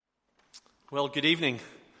Well, good evening.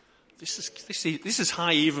 This is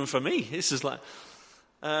high even for me. This is like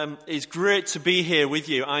it's great to be here with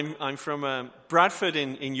you. I'm from Bradford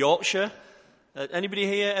in Yorkshire. Anybody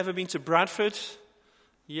here ever been to Bradford?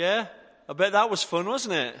 Yeah, I bet that was fun,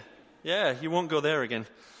 wasn't it? Yeah, you won't go there again.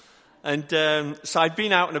 And so I've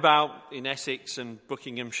been out and about in Essex and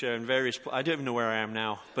Buckinghamshire and various. I don't even know where I am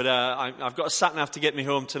now, but I've got a sat nav to get me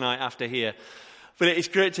home tonight after here. But it's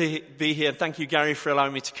great to be here. Thank you, Gary, for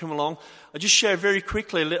allowing me to come along. I'll just share very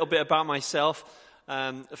quickly a little bit about myself.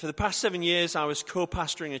 For the past 7 years, I was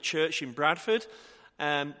co-pastoring a church in Bradford,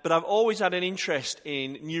 but I've always had an interest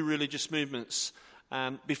in new religious movements.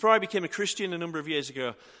 Before I became a Christian a number of years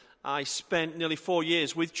ago, I spent nearly 4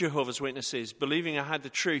 years with Jehovah's Witnesses, believing I had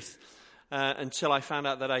the truth until I found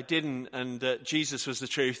out that I didn't, and that Jesus was the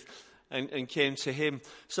truth, and came to him.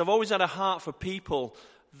 So I've always had a heart for people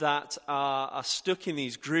that are stuck in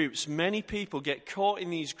these groups. Many people get caught in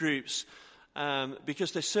these groups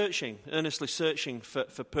because they're earnestly searching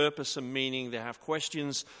for purpose and meaning. They have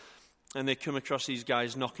questions, and they come across these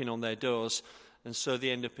guys knocking on their doors, and so they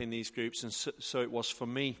end up in these groups, and so it was for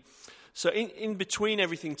me. So in between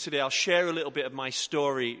everything today, I'll share a little bit of my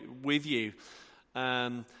story with you.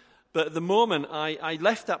 But at the moment, I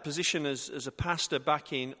left that position as a pastor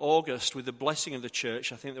back in August with the blessing of the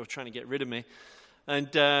church. I think they were trying to get rid of me. And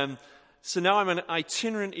so now I'm an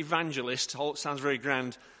itinerant evangelist, it sounds very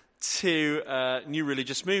grand, to new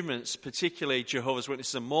religious movements, particularly Jehovah's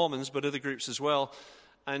Witnesses and Mormons, but other groups as well.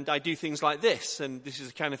 And I do things like this, and this is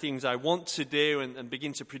the kind of things I want to do, and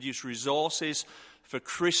begin to produce resources for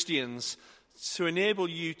Christians to enable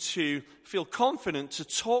you to feel confident to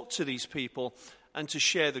talk to these people and to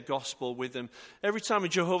share the gospel with them. Every time a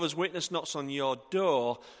Jehovah's Witness knocks on your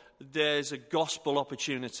door, there's a gospel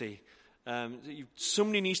opportunity.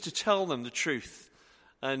 Somebody needs to tell them the truth.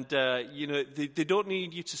 And, they don't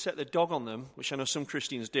need you to set the dog on them, which I know some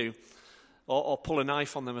Christians do, or pull a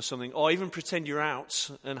knife on them or something, or even pretend you're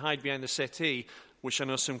out and hide behind the settee, which I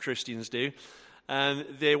know some Christians do. And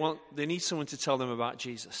they need someone to tell them about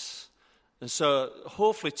Jesus. And so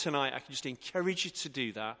hopefully tonight I can just encourage you to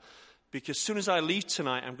do that, because as soon as I leave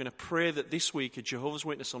tonight, I'm going to pray that this week a Jehovah's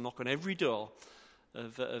Witness will knock on every door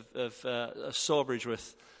of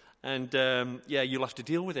Sawbridgeworth. And, you'll have to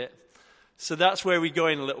deal with it. So that's where we're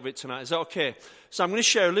going a little bit tonight. Is that okay? So I'm going to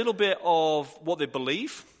share a little bit of what they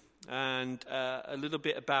believe and a little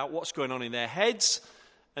bit about what's going on in their heads,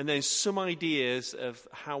 and then some ideas of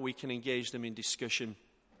how we can engage them in discussion.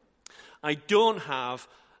 I don't have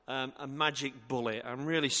a magic bullet. I'm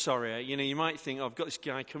really sorry. You might think, I've got this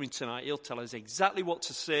guy coming tonight. He'll tell us exactly what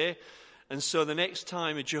to say. And so the next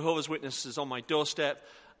time a Jehovah's Witness is on my doorstep,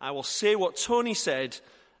 I will say what Tony said,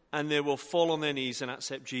 and they will fall on their knees and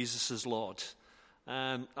accept Jesus as Lord.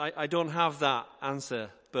 I don't have that answer,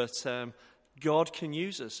 but God can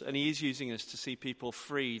use us, and he is using us to see people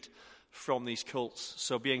freed from these cults.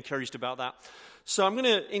 So be encouraged about that. So I'm going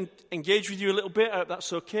to engage with you a little bit. I hope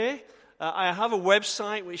that's okay. I have a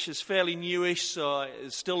website which is fairly newish, so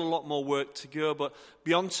there's still a lot more work to go. But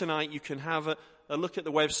beyond tonight, you can have a look at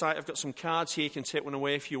the website. I've got some cards here. You can take one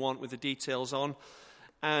away if you want with the details on.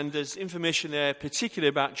 And there's information there, particularly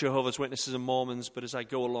about Jehovah's Witnesses and Mormons, but as I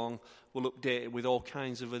go along, we'll update it with all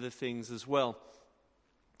kinds of other things as well.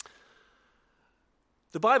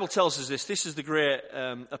 The Bible tells us this. This is the great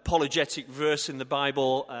apologetic verse in the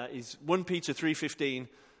Bible, is 1 Peter 3:15.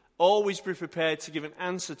 Always be prepared to give an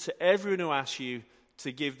answer to everyone who asks you,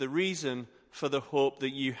 to give the reason for the hope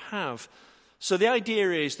that you have. So the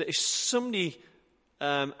idea is that if somebody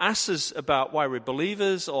asks us about why we're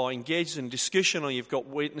believers, or engages in discussion, or you've got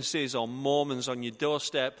witnesses or Mormons on your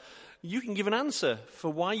doorstep, you can give an answer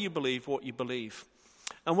for why you believe what you believe.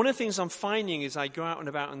 And one of the things I'm finding as I go out and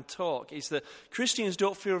about and talk is that Christians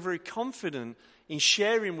don't feel very confident in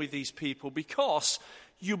sharing with these people because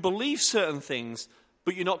you believe certain things,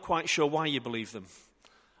 but you're not quite sure why you believe them,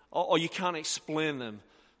 or you can't explain them.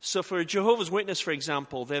 So for a Jehovah's Witness, for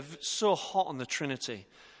example, they're so hot on the Trinity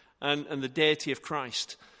and the deity of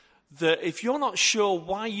Christ, that if you're not sure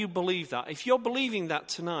why you believe that, if you're believing that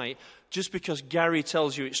tonight just because Gary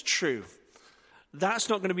tells you it's true, that's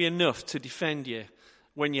not going to be enough to defend you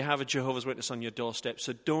when you have a Jehovah's Witness on your doorstep.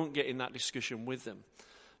 So don't get in that discussion with them.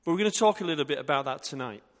 But we're going to talk a little bit about that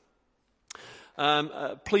tonight.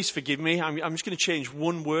 Please forgive me. I'm just going to change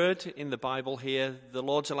one word in the Bible here. The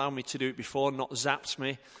Lord's allowed me to do it before, not zapped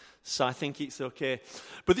me. So I think it's okay.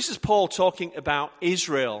 But this is Paul talking about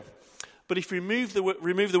Israel. But if you remove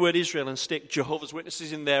the word Israel and stick Jehovah's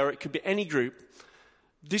Witnesses in there, or it could be any group,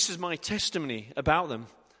 this is my testimony about them.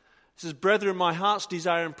 It says, brethren, my heart's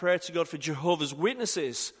desire and prayer to God for Jehovah's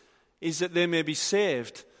Witnesses is that they may be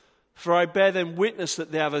saved. For I bear them witness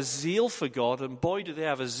that they have a zeal for God, and boy, do they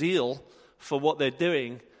have a zeal for what they're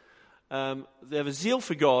doing. They have a zeal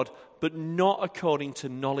for God, but not according to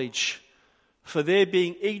knowledge. For they,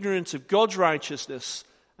 being ignorant of God's righteousness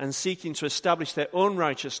and seeking to establish their own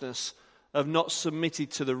righteousness, have not submitted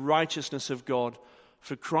to the righteousness of God.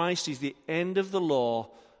 For Christ is the end of the law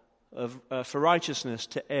for righteousness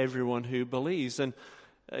to everyone who believes. And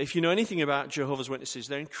if you know anything about Jehovah's Witnesses,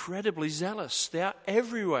 they're incredibly zealous. They are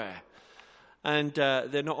everywhere. And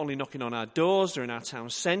they're not only knocking on our doors, they're in our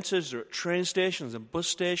town centres, they're at train stations and bus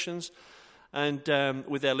stations, and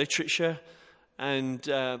with their literature. And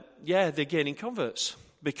they're gaining converts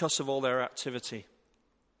because of all their activity.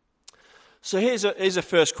 So here's a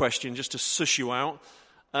first question, just to suss you out.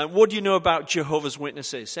 What do you know about Jehovah's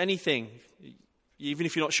Witnesses? Anything? Even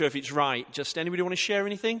if you're not sure if it's right. Just anybody want to share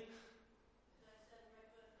anything?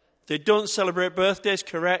 They don't celebrate birthdays,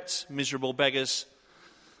 correct? Miserable beggars.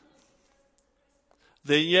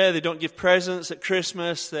 They don't give presents at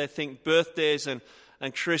Christmas. They think birthdays and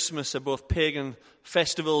Christmas are both pagan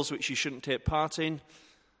festivals which you shouldn't take part in.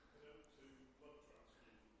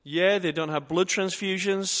 Yeah, they don't have blood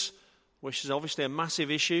transfusions, which is obviously a massive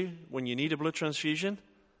issue when you need a blood transfusion.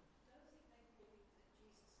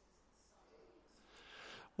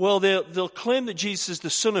 Well, they'll claim that Jesus is the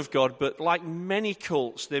Son of God, but like many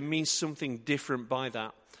cults, they mean something different by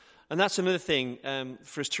that. And that's another thing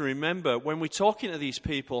for us to remember. When we're talking to these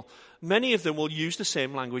people, many of them will use the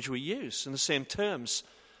same language we use and the same terms.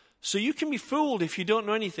 So you can be fooled if you don't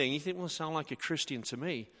know anything. You think, well, it sounds like a Christian to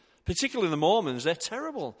me. Particularly the Mormons, they're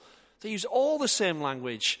terrible. They use all the same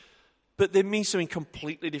language, but they mean something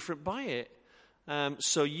completely different by it.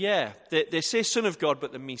 They say Son of God,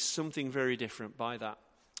 but they mean something very different by that.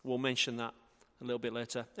 We'll mention that a little bit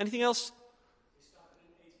later. Anything else?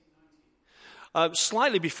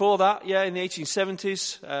 Slightly before that, in the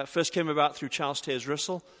 1870s. First came about through Charles Taze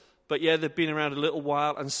Russell. But they've been around a little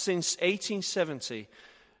while. And since 1870,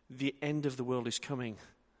 the end of the world is coming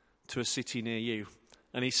to a city near you.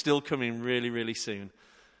 And he's still coming really, really soon.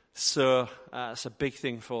 So it's a big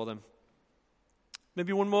thing for them.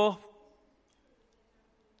 Maybe one more?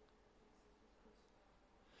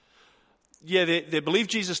 Yeah, they believe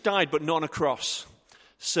Jesus died, but not on a cross.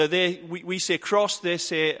 So we say cross, they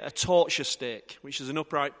say a torture stake, which is an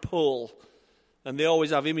upright pole. And they always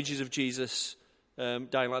have images of Jesus dying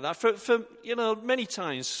like that. For many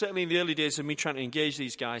times, certainly in the early days of me trying to engage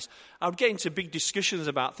these guys, I would get into big discussions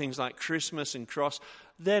about things like Christmas and cross.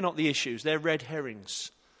 They're not the issues. They're red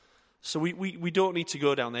herrings. So we don't need to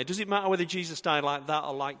go down there. Does it matter whether Jesus died like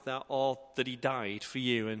that, or that he died for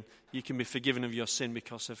you and you can be forgiven of your sin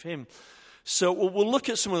because of him? So we'll look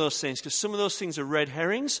at some of those things, because some of those things are red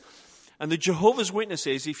herrings. And the Jehovah's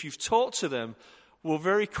Witnesses, if you've talked to them, will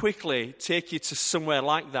very quickly take you to somewhere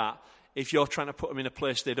like that if you're trying to put them in a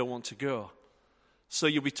place they don't want to go. So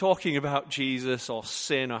you'll be talking about Jesus or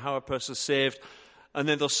sin or how a person's saved, and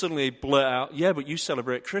then they'll suddenly blurt out, yeah, but you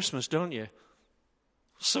celebrate Christmas, don't you?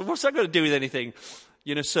 So what's that got to do with anything?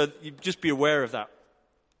 So you just be aware of that.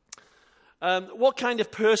 What kind of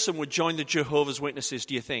person would join the Jehovah's Witnesses,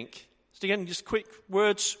 do you think? So again, just quick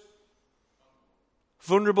words.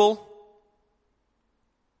 Vulnerable.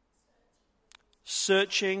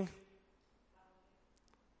 Searching.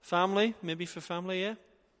 Family. Maybe for family, yeah?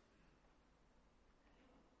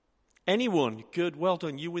 Anyone. Good. Well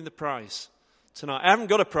done. You win the prize tonight. I haven't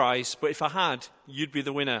got a prize, but if I had, you'd be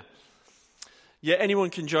the winner. Yeah,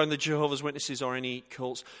 anyone can join the Jehovah's Witnesses or any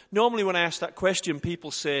cults. Normally when I ask that question,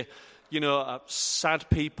 people say, sad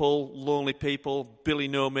people, lonely people, Billy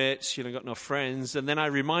no mates, got no friends. And then I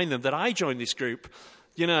remind them that I joined this group.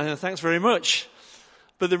 Thanks very much.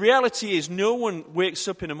 But the reality is no one wakes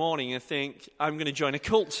up in the morning and think, I'm going to join a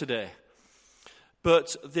cult today.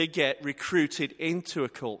 But they get recruited into a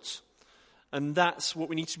cult. And that's what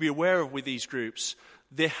we need to be aware of with these groups.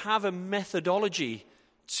 They have a methodology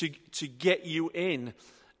to get you in.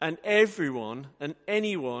 And everyone and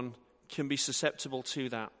anyone can be susceptible to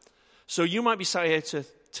that. So you might be sat here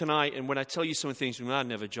tonight, and when I tell you some things, I'd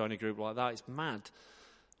never join a group like that. It's mad.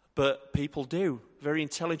 But people do. Very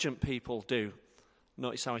intelligent people do.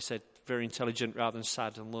 Notice how I said very intelligent rather than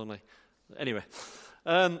sad and lonely. Anyway,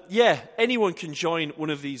 anyone can join one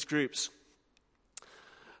of these groups.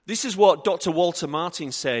 This is what Dr. Walter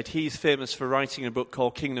Martin said. He's famous for writing a book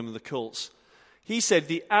called Kingdom of the Cults. He said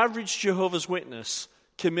the average Jehovah's Witness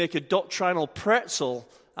can make a doctrinal pretzel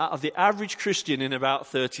out of the average Christian in about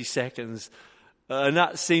 30 seconds. And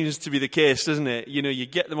that seems to be the case, doesn't it? You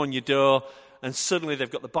get them on your door, and suddenly they've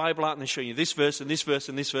got the Bible out, and they're showing you this verse, and this verse,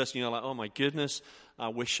 and this verse, and you're like, oh my goodness, I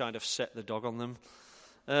wish I'd have set the dog on them.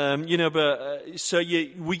 We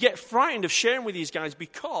get frightened of sharing with these guys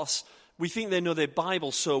because we think they know their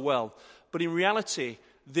Bible so well. But in reality,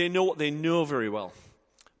 they know what they know very well.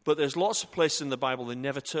 But there's lots of places in the Bible they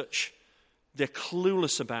never touch. They're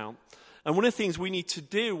clueless about. And one of the things we need to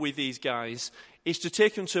do with these guys is to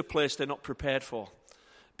take them to a place they're not prepared for.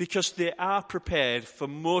 Because they are prepared for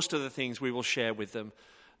most of the things we will share with them.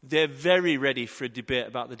 They're very ready for a debate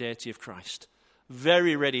about the deity of Christ.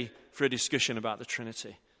 Very ready for a discussion about the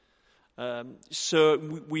Trinity. So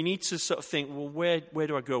we need to sort of think, well, where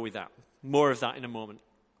do I go with that? More of that in a moment.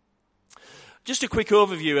 Just a quick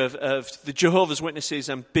overview of the Jehovah's Witnesses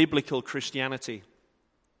and biblical Christianity.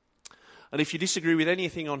 And if you disagree with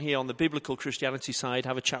anything on here on the biblical Christianity side,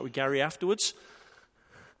 have a chat with Gary afterwards.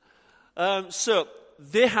 So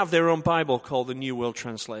they have their own Bible called the New World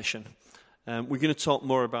Translation. We're going to talk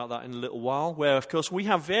more about that in a little while, where, of course, we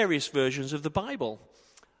have various versions of the Bible.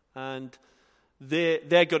 And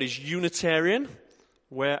their God is Unitarian,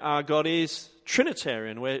 where our God is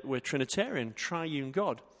Trinitarian. We're Trinitarian, triune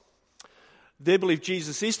God. They believe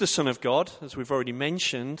Jesus is the Son of God, as we've already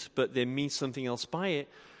mentioned, but they mean something else by it.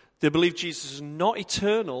 They believe Jesus is not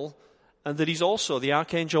eternal, and that he's also the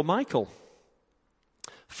Archangel Michael.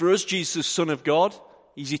 For us, Jesus is Son of God,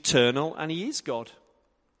 he's eternal, and he is God.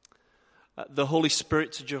 The Holy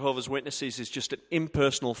Spirit to Jehovah's Witnesses is just an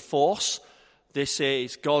impersonal force. They say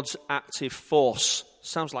it's God's active force.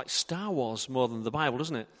 Sounds like Star Wars more than the Bible,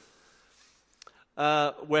 doesn't it?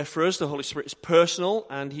 Where for us, the Holy Spirit is personal,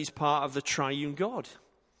 and he's part of the triune God.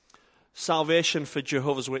 Salvation for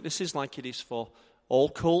Jehovah's Witnesses, like it is for all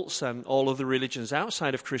cults and all other religions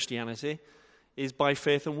outside of Christianity, is by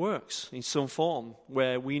faith and works in some form,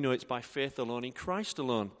 where we know it's by faith alone in Christ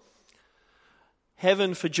alone.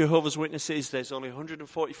 Heaven for Jehovah's Witnesses, there's only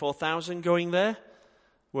 144,000 going there,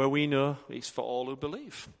 where we know it's for all who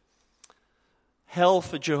believe. Hell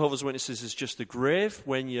for Jehovah's Witnesses is just the grave.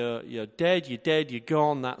 When you're dead, you're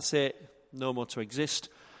gone, that's it. No more to exist.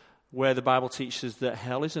 Where the Bible teaches that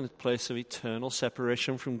hell is a place of eternal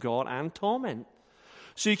separation from God and torment.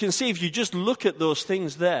 So you can see, if you just look at those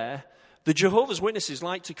things there, the Jehovah's Witnesses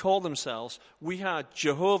like to call themselves, we are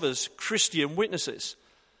Jehovah's Christian Witnesses.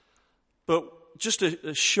 But just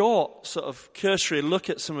a short sort of cursory look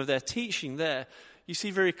at some of their teaching there, you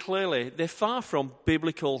see very clearly they're far from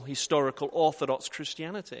biblical, historical, orthodox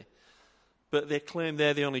Christianity. But they claim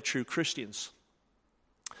they're the only true Christians.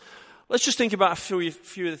 Let's just think about a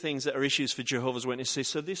few of the things that are issues for Jehovah's Witnesses.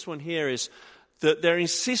 So this one here is that they're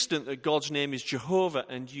insistent that God's name is Jehovah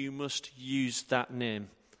and you must use that name.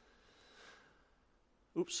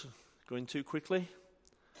 Oops, going too quickly.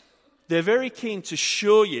 They're very keen to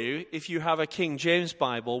show you, if you have a King James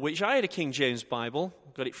Bible, which I had a King James Bible,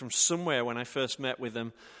 got it from somewhere when I first met with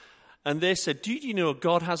them, and they said, do you know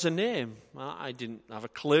God has a name? Well, I didn't have a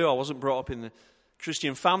clue. I wasn't brought up in the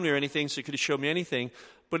Christian family or anything, so it could have showed me anything.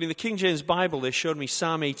 But in the King James Bible, they showed me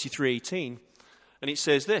Psalm 83:18, and it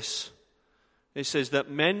says this. It says that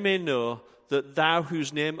men may know that thou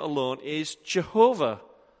whose name alone is Jehovah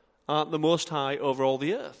art the Most High over all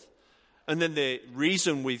the earth. And then they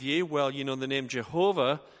reason with you, well, you know, the name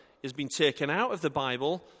Jehovah has been taken out of the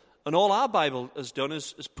Bible, and all our Bible has done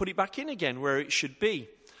is put it back in again where it should be.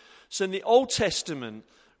 So in the Old Testament,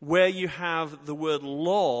 where you have the word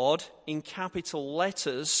Lord in capital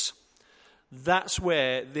letters, that's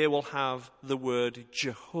where they will have the word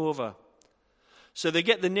Jehovah. So they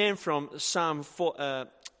get the name from Isaiah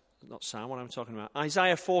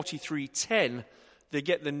 43:10. They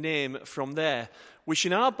get the name from there, which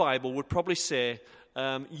in our Bible would probably say,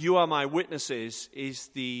 you are my witnesses is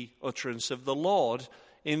the utterance of the Lord.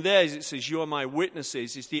 In theirs it says, you are my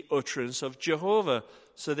witnesses is the utterance of Jehovah.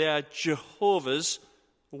 So they are Jehovah's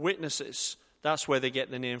Witnesses. That's where they get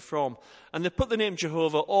the name from. And they put the name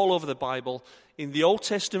Jehovah all over the Bible, in the Old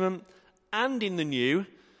Testament and in the New.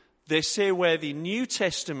 They say where the New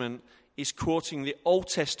Testament is quoting the Old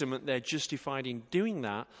Testament, they're justified in doing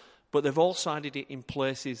that. But they've all cited it in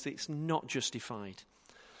places that it's not justified.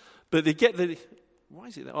 But they get the... Why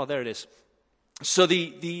is it there? Oh, there it is. So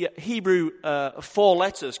the Hebrew 4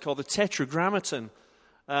 letters called the Tetragrammaton,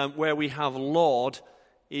 where we have Lord,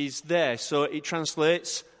 is there. So it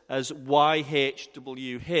translates as YHWH,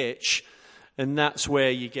 and that's where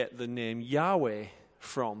you get the name Yahweh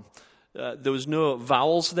from. There was no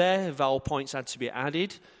vowels there. Vowel points had to be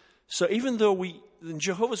added. So even though the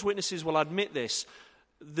Jehovah's Witnesses will admit this,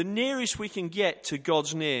 the nearest we can get to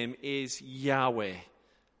God's name is Yahweh.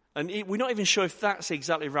 And we're not even sure if that's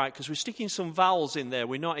exactly right, because we're sticking some vowels in there.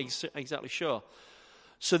 We're not exactly sure.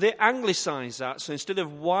 So they anglicize that. So instead of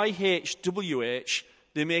YHWH,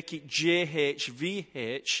 they make it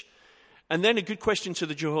JHVH. And then a good question to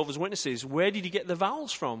the Jehovah's Witnesses, where did he get the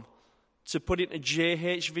vowels from to put into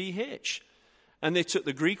JHVH? And they took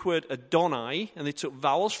the Greek word Adonai, and they took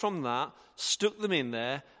vowels from that, stuck them in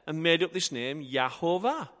there, and made up this name,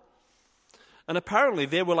 Yahovah. And apparently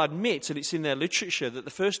they will admit, and it's in their literature, that the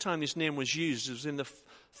first time this name was used was in the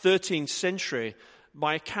 13th century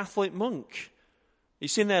by a Catholic monk.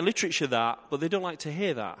 It's in their literature that, but they don't like to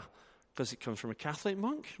hear that, because it comes from a Catholic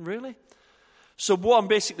monk, really? So what I'm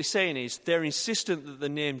basically saying is they're insistent that the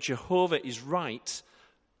name Jehovah is right,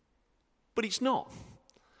 but it's not.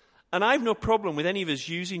 And I have no problem with any of us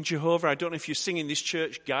using Jehovah. I don't know if you sing in this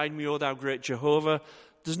church, Guide Me, O Thou Great Jehovah.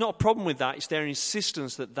 There's not a problem with that. It's their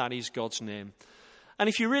insistence that that is God's name. And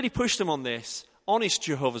if you really push them on this, honest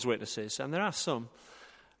Jehovah's Witnesses, and there are some,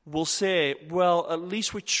 will say, well, at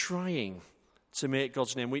least we're trying to make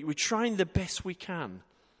God's name. We're trying the best we can.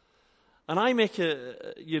 And I make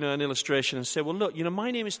an illustration and say, well, look,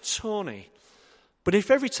 my name is Tony. But if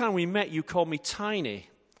every time we met you called me Tiny,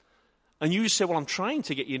 and you say, well, I'm trying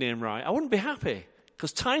to get your name right, I wouldn't be happy,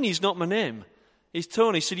 because Tiny's not my name. It's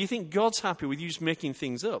Tony. So do you think God's happy with you just making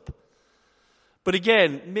things up? But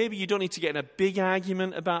again, maybe you don't need to get in a big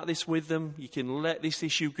argument about this with them. You can let this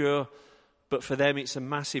issue go. But for them, it's a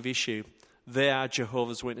massive issue. They are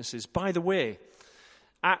Jehovah's Witnesses. By the way,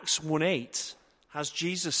 Acts 1:8 has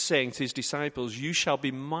Jesus saying to his disciples, you shall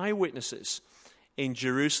be my witnesses in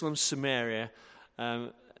Jerusalem, Samaria,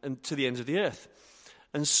 and to the ends of the earth.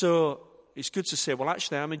 And so it's good to say, well,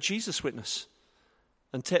 actually, I'm a Jesus witness.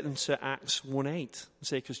 And take them to Acts 1:8 and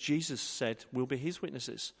say, because Jesus said we'll be his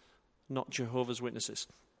witnesses, not Jehovah's Witnesses.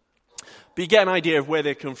 But you get an idea of where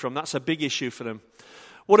they come from. That's a big issue for them.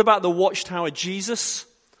 What about the Watchtower Jesus?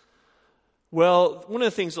 Well, one of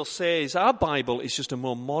the things they'll say is our Bible is just a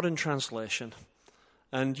more modern translation.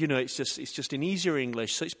 And, it's just in easier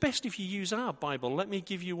English. So it's best if you use our Bible. Let me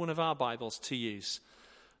give you one of our Bibles to use.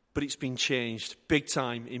 But it's been changed big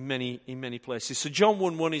time in many places. So John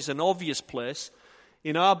 1:1 is an obvious place.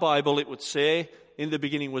 In our Bible, it would say, in the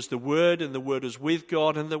beginning was the Word, and the Word was with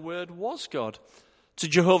God, and the Word was God. To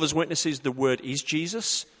Jehovah's Witnesses, the Word is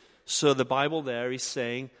Jesus. So the Bible there is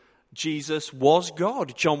saying Jesus was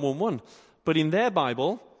God, John 1:1. But in their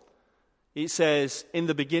Bible, it says, in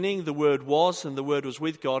the beginning, the Word was, and the Word was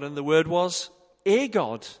with God, and the Word was a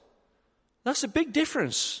God. That's a big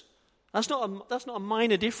difference. That's not a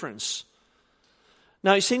minor difference.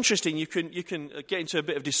 Now, it's interesting. You can get into a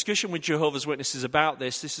bit of discussion with Jehovah's Witnesses about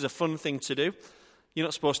this. This is a fun thing to do. You're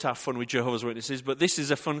not supposed to have fun with Jehovah's Witnesses, but this is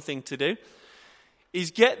a fun thing to do. Is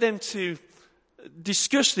get them to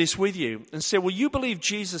discuss this with you and say, well, you believe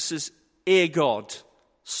Jesus is a God,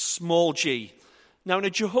 small g. Now, in a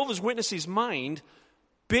Jehovah's Witness's mind,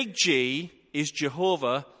 big G is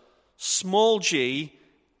Jehovah, small g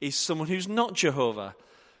is someone who's not Jehovah.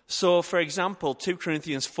 So, for example, 2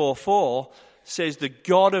 Corinthians 4:4 says the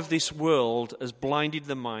God of this world has blinded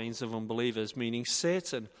the minds of unbelievers, meaning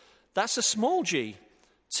Satan. That's a small g.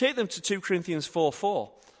 Take them to 2 Corinthians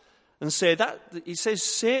 4:4 and say that, it says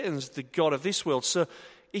Satan's the God of this world. So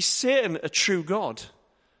is Satan a true God?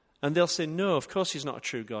 And they'll say, no, of course he's not a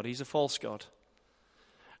true God. He's a false God.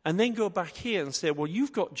 And then go back here and say, well,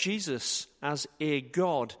 you've got Jesus as a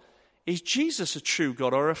God. Is Jesus a true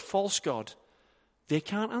God or a false God? They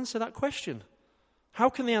can't answer that question. How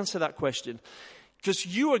can they answer that question? Because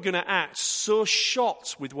you are going to act so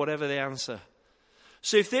shocked with whatever they answer.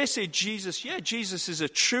 So if they say Jesus is a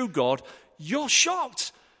true God, you're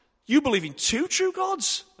shocked. You believe in two true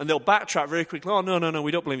gods? And they'll backtrack very quickly. Oh, no,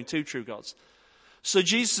 we don't believe in two true gods. So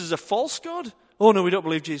Jesus is a false God? Oh, no, we don't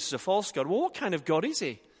believe Jesus is a false God. Well, what kind of God is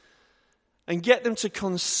he? And get them to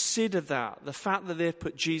consider that, the fact that they've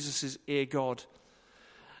put Jesus as a God.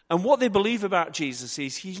 And what they believe about Jesus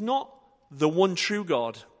is he's not the one true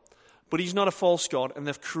God, but he's not a false God. And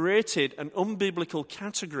they've created an unbiblical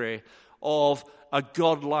category of a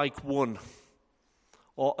God-like one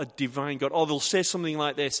or a divine God. Or they'll say something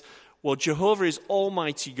like this, well, Jehovah is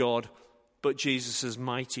Almighty God, but Jesus is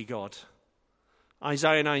Mighty God.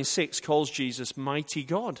 Isaiah 9:6 calls Jesus Mighty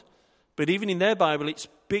God. But even in their Bible, it's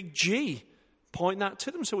big G. Point that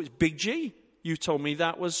to them. So it's big G. You told me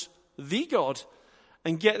that was the God.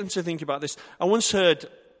 And get them to think about this. I once heard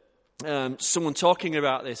someone talking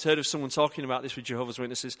about this, with Jehovah's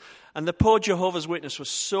Witnesses. And the poor Jehovah's Witness was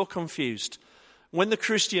so confused. When the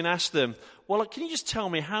Christian asked them, well, can you just tell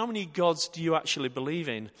me how many gods do you actually believe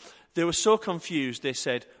in? They were so confused, they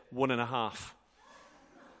said 1.5.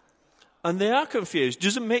 And they are confused.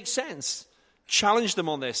 Doesn't make sense. Challenge them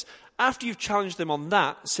on this. After you've challenged them on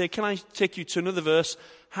that, say, can I take you to another verse?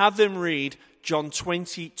 Have them read John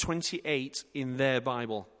 20:28 in their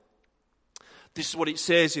Bible. This is what it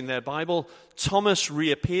says in their Bible. Thomas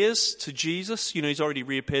reappears to Jesus. You know, he's already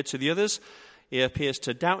reappeared to the others. He appears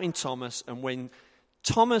to doubting Thomas. And when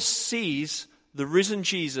Thomas sees the risen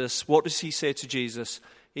Jesus, what does he say to Jesus?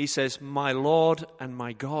 He says, "My Lord and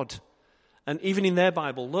my God." And even in their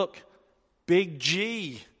Bible, look, big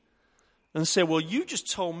G. And say, well, you just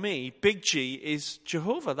told me big G is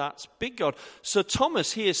Jehovah. That's big God. So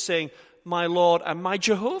Thomas here is saying, "My Lord and my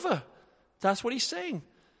Jehovah." That's what he's saying.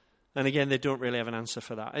 And again, they don't really have an answer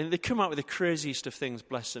for that. And they come out with the craziest of things,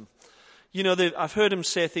 bless them. You know, I've heard them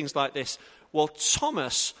say things like this. Well,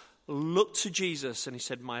 Thomas looked to Jesus and he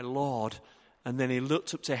said, "My Lord." And then he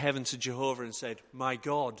looked up to heaven to Jehovah and said, "My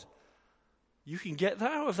God." You can get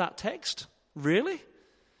that out of that text? Really?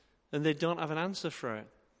 And they don't have an answer for it.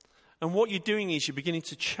 And what you're doing is you're beginning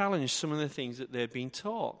to challenge some of the things that they're being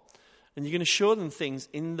taught. And you're going to show them things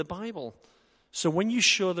in the Bible. So when you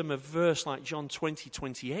show them a verse like John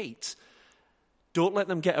 20:28, don't let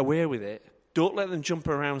them get away with it. Don't let them jump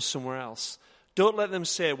around somewhere else. Don't let them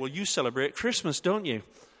say, "Well, you celebrate Christmas, don't you?"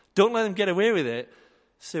 Don't let them get away with it.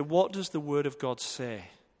 Say, what does the Word of God say?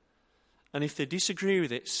 And if they disagree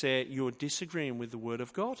with it, say, you're disagreeing with the Word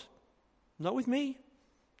of God. Not with me.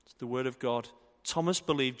 It's the Word of God. Thomas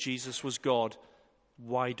believed Jesus was God.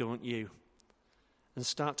 Why don't you? And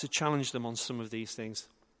start to challenge them on some of these things.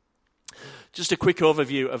 Just a quick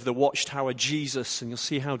overview of the Watchtower Jesus, and you'll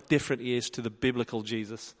see how different he is to the biblical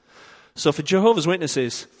Jesus. So for Jehovah's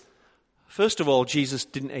Witnesses, first of all, Jesus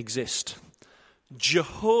didn't exist.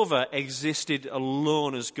 Jehovah existed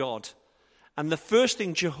alone as God. And the first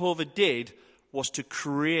thing Jehovah did was to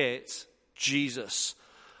create Jesus.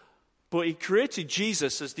 But he created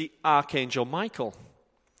Jesus as the Archangel Michael.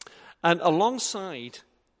 And alongside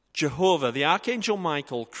Jehovah, the Archangel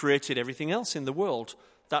Michael created everything else in the world.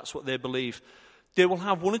 That's what they believe. They will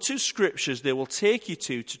have one or two scriptures they will take you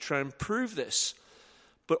to try and prove this.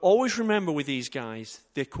 But always remember with these guys,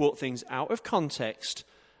 they quote things out of context,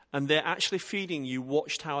 and they're actually feeding you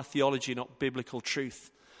Watchtower theology, not biblical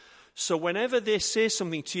truth. So whenever they say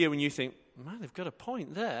something to you and you think, man, they've got a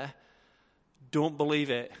point there, don't believe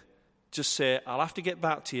it. Just say, I'll have to get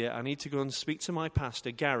back to you. I need to go and speak to my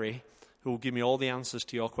pastor, Gary, who will give me all the answers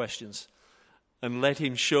to your questions. And let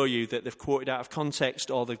him show you that they've quoted out of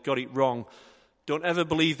context or they've got it wrong. Don't ever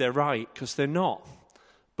believe they're right, because they're not.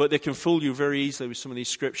 But they can fool you very easily with some of these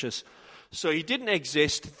scriptures. So he didn't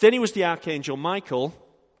exist. Then he was the Archangel Michael.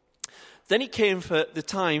 Then it came for the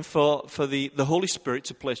time for the Holy Spirit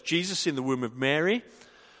to place Jesus in the womb of Mary.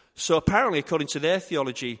 So apparently, according to their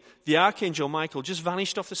theology, the Archangel Michael just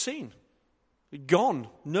vanished off the scene. Gone.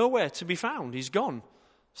 Nowhere to be found. He's gone.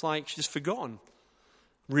 It's like just forgotten.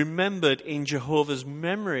 Remembered in Jehovah's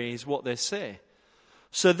memory is what they say.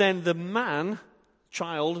 So then the man,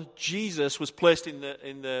 child, Jesus, was placed in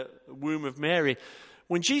the womb of Mary.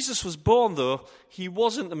 When Jesus was born, though, he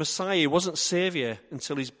wasn't the Messiah, he wasn't Savior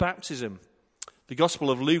until his baptism. The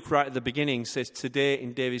Gospel of Luke, right at the beginning, says, today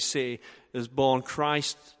in David's city is born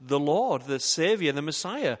Christ the Lord, the Savior, the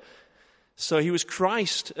Messiah. So he was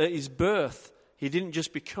Christ at his birth. He didn't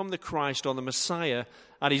just become the Christ or the Messiah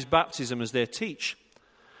at his baptism as they teach.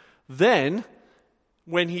 Then,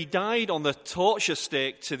 when he died on the torture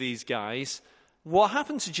stake to these guys, what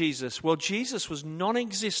happened to Jesus? Well, Jesus was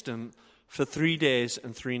non-existent for 3 days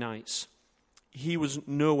and 3 nights. He was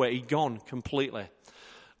nowhere. He'd gone completely.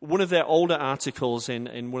 One of their older articles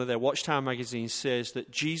in one of their Watchtower magazines says that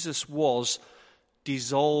Jesus was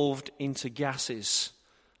dissolved into gases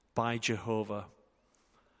by Jehovah.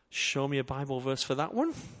 Show me a Bible verse for that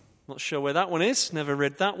one. Not sure where that one is. Never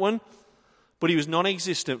read that one. But he was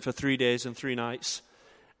non-existent for 3 days and 3 nights.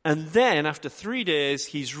 And then after 3 days,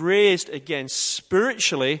 he's raised again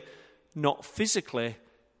spiritually, not physically,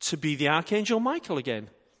 to be the Archangel Michael again.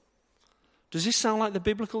 Does this sound like the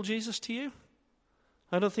biblical Jesus to you?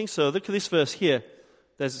 I don't think so. Look at this verse here.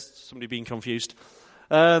 There's somebody being confused.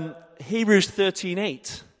 Hebrews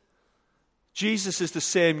 13:8. Jesus is the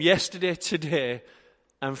same yesterday, today,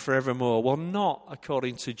 and forevermore. Well, not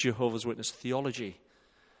according to Jehovah's Witness theology.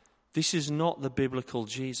 This is not the biblical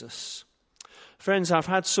Jesus. Friends, I've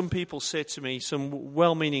had some people say to me, some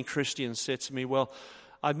well-meaning Christians say to me, well,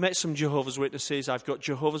 I've met some Jehovah's Witnesses. I've got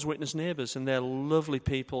Jehovah's Witness neighbors, and they're lovely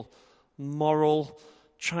people, moral,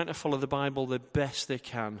 trying to follow the Bible the best they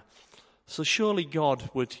can. So surely God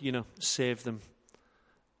would, save them.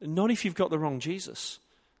 Not if you've got the wrong Jesus.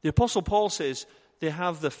 The Apostle Paul says they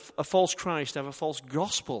have a false Christ, they have a false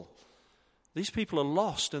gospel. These people are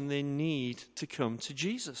lost and they need to come to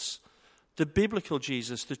Jesus. The biblical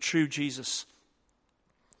Jesus, the true Jesus.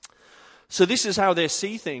 So this is how they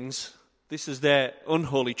see things. This is their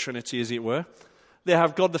unholy trinity, as it were. They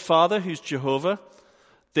have God the Father, who's Jehovah.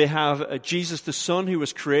 They have Jesus the Son, who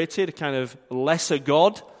was created, a kind of lesser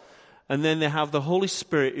God. And then they have the Holy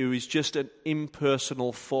Spirit, who is just an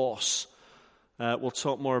impersonal force. We'll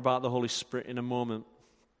talk more about the Holy Spirit in a moment.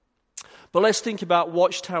 But let's think about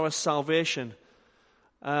Watchtower salvation.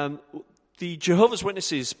 The Jehovah's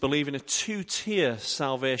Witnesses believe in a two-tier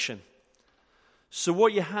salvation. So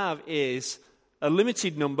what you have is a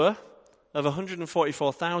limited number of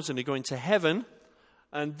 144,000 are going to heaven,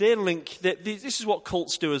 and they link, this is what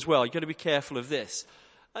cults do as well. You've got to be careful of this.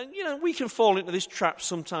 And, we can fall into this trap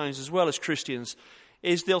sometimes as well as Christians,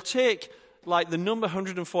 is they'll take, like, the number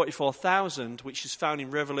 144,000, which is found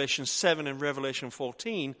in Revelation 7 and Revelation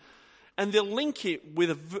 14, and they'll link it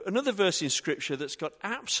with another verse in Scripture that's got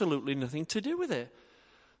absolutely nothing to do with it.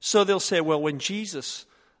 So they'll say, well, when Jesus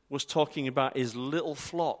was talking about his little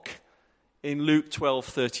flock in Luke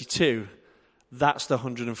 12:32, that's the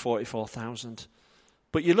 144,000.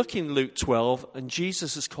 But you look in Luke 12, and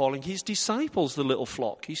Jesus is calling his disciples the little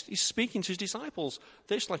flock. He's speaking to his disciples.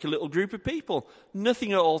 They're just like a little group of people.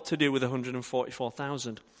 Nothing at all to do with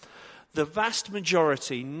 144,000. The vast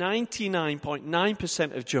majority,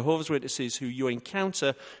 99.9% of Jehovah's Witnesses who you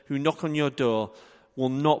encounter, who knock on your door, will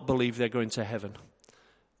not believe they're going to heaven.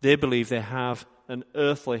 They believe they have an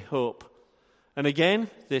earthly hope. And again,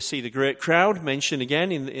 they see the great crowd mentioned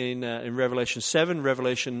again in Revelation 7,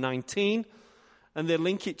 Revelation 19, and they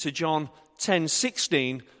link it to John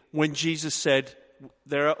 10:16 when Jesus said,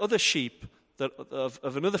 there are other sheep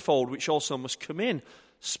of another fold which also must come in,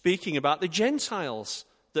 speaking about the Gentiles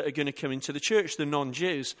that are going to come into the church, the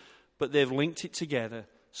non-Jews, but they've linked it together.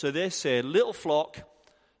 So they say, little flock,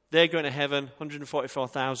 they're going to heaven,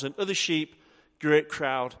 144,000, other sheep, great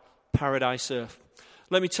crowd, paradise earth.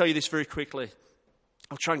 Let me tell you this very quickly.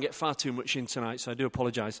 I'll try and get far too much in tonight, so I do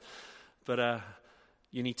apologize, but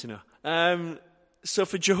you need to know. So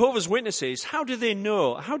for Jehovah's Witnesses, how do they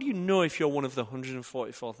know? How do you know if you're one of the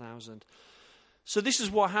 144,000? So this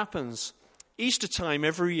is what happens. Easter time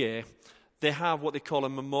every year, they have what they call a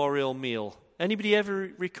memorial meal. Anybody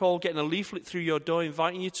ever recall getting a leaflet through your door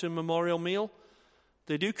inviting you to a memorial meal?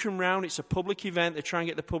 They do come round. It's a public event. They try and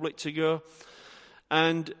get the public to go.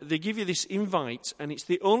 And they give you this invite, and it's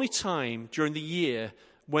the only time during the year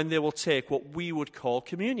when they will take what we would call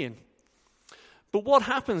communion. But what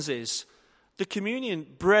happens is the communion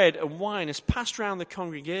bread and wine is passed around the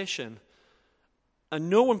congregation, and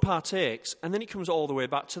no one partakes, and then it comes all the way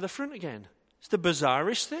back to the front again. It's the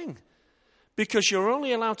bizarrest thing. Because you're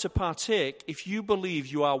only allowed to partake if you believe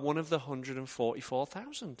you are one of the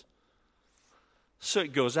 144,000. So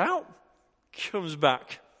it goes out, comes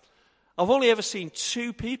back. I've only ever seen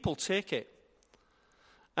 2 people take it.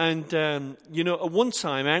 And, at one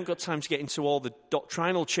time, I haven't got time to get into all the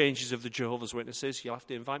doctrinal changes of the Jehovah's Witnesses. You'll have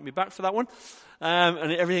to invite me back for that one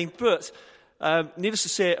and everything. But needless to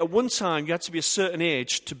say, at one time, you had to be a certain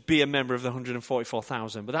age to be a member of the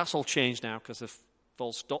 144,000. But that's all changed now because of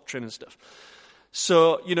false doctrine and stuff.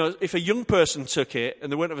 So, if a young person took it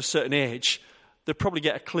and they weren't of a certain age, they'd probably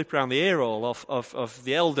get a clip around the ear hole of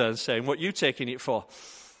the elder and saying, what are you taking it for?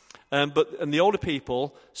 And the older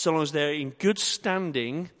people, so long as they're in good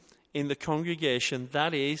standing in the congregation,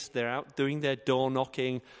 that is, they're out doing their door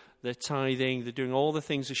knocking, they're tithing, they're doing all the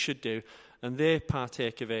things they should do, and they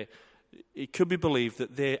partake of it, it could be believed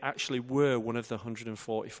that they actually were one of the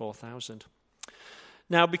 144,000.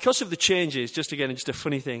 Now, because of the changes, just a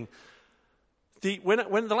funny thing,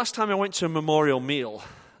 when the last time I went to a memorial meal,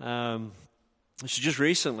 which was just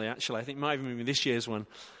recently, actually, I think it might even be this year's one,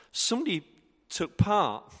 somebody took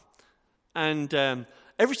part. And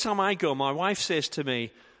every time I go, my wife says to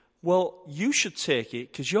me, well, you should take it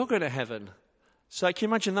because you're going to heaven. So I can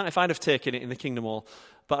imagine that if I'd have taken it in the Kingdom Hall,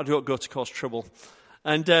 but I don't go to cause trouble.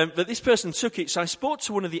 And but this person took it, so I spoke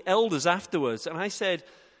to one of the elders afterwards, and I said,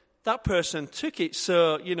 that person took it,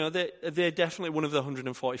 so, they're definitely one of the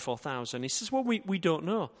 144,000. He says, well, we don't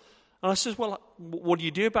know. And I says, well, what do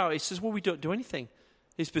you do about it? He says, well, we don't do anything.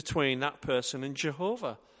 It's between that person and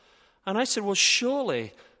Jehovah. And I said, well,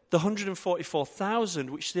 surely the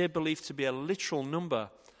 144,000, which they believe to be a literal number,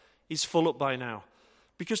 is full up by now.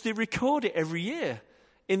 Because they record it every year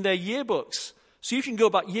in their yearbooks. So you can go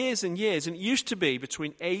back years and years, and it used to be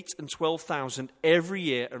between 8,000 and 12,000 every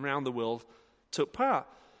year around the world took part.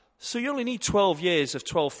 So you only need 12 years of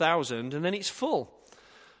 12,000, and then it's full.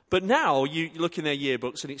 But now you look in their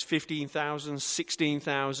yearbooks, and it's 15,000,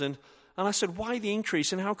 16,000. And I said, why the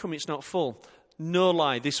increase, and how come it's not full? No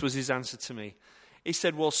lie, this was his answer to me. He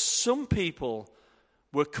said, well, some people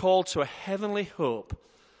were called to a heavenly hope,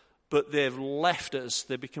 but they've left us.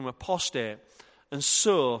 They've become apostate. And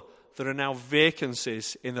so there are now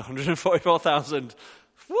vacancies in the 144,000.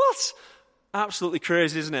 What? Absolutely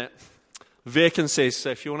crazy, isn't it? Vacancies. So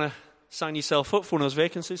if you want to sign yourself up for one of those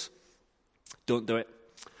vacancies, don't do it.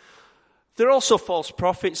 There are also false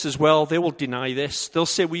prophets as well. They will deny this. They'll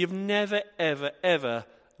say, we have never, ever, ever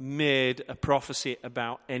made a prophecy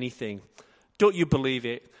about anything. Don't you believe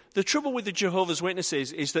it? The trouble with the Jehovah's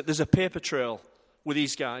Witnesses is that there's a paper trail with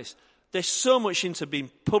these guys. They're so much into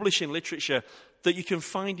publishing literature that you can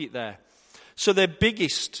find it there. So their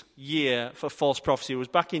biggest year for false prophecy was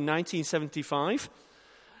back in 1975.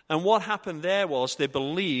 And what happened there was they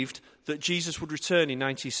believed that Jesus would return in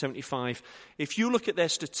 1975. If you look at their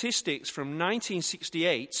statistics from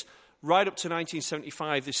 1968 right up to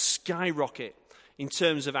 1975, they skyrocket in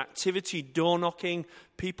terms of activity, door knocking,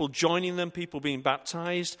 people joining them, people being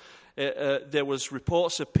baptized. There was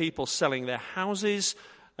reports of people selling their houses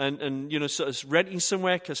and sort of renting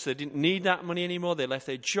somewhere because they didn't need that money anymore. They left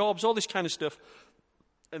their jobs, all this kind of stuff.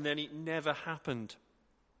 And then it never happened.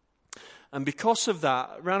 And because of that,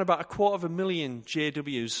 around about 250,000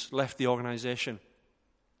 JWs left the organization.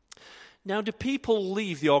 Now, do people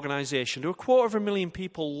leave the organization? Do 250,000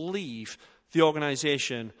 people leave the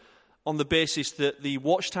organization on the basis that the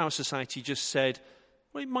Watchtower Society just said,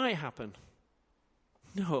 well, it might happen?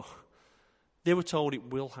 No. They were told it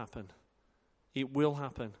will happen. It will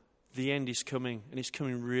happen. The end is coming, and it's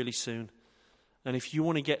coming really soon. And if you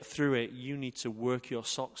want to get through it, you need to work your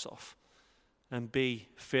socks off and be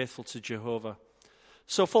faithful to Jehovah.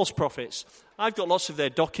 So false prophets. I've got lots of their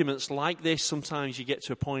documents like this. Sometimes you get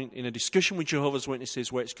to a point in a discussion with Jehovah's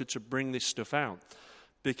Witnesses where it's good to bring this stuff out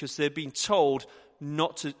because they've been told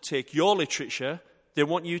not to take your literature. They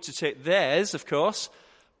want you to take theirs, of course,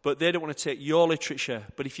 but they don't want to take your literature.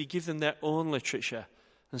 But if you give them their own literature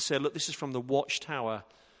and say, look, this is from the Watchtower,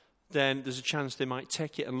 then there's a chance they might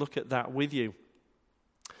take it and look at that with you.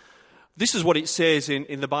 This is what it says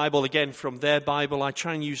in the Bible, again, from their Bible. I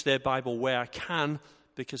try and use their Bible where I can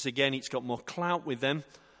because, again, it's got more clout with them.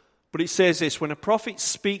 But it says this, when a prophet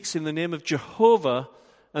speaks in the name of Jehovah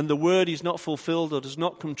and the word is not fulfilled or does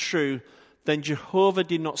not come true, then Jehovah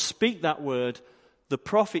did not speak that word. The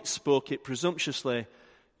prophet spoke it presumptuously.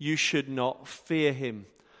 You should not fear him.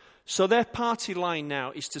 So their party line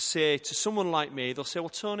now is to say to someone like me, they'll say, well,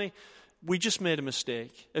 Tony, we just made a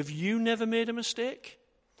mistake. Have you never made a mistake?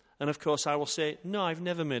 And of course I will say, no, I've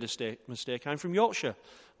never made a mistake. I'm from Yorkshire.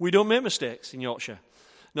 We don't make mistakes in Yorkshire.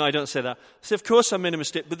 No, I don't say that. I say, of course I made a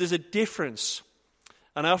mistake, but there's a difference.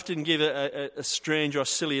 And I often give a strange or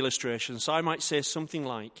silly illustration. So I might say something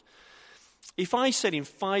like, if I said in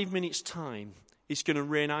 5 minutes' time it's going to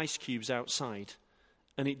rain ice cubes outside,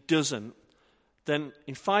 and it doesn't, then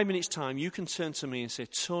in 5 minutes' time you can turn to me and say,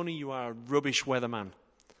 Tony, you are a rubbish weatherman.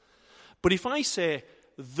 But if I say,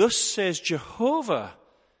 thus says Jehovah,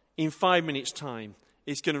 in 5 minutes' time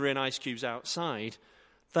it's going to rain ice cubes outside,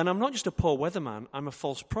 then I'm not just a poor weatherman, I'm a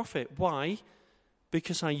false prophet. Why?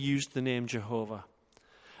 Because I used the name Jehovah.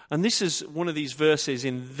 And this is one of these verses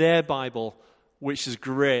in their Bible which is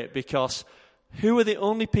great because who are the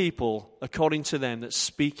only people, according to them, that's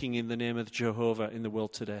speaking in the name of Jehovah in the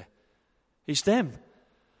world today? It's them.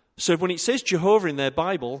 So when it says Jehovah in their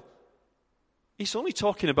Bible, it's only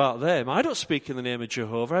talking about them. I don't speak in the name of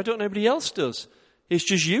Jehovah. I don't know anybody else does. It's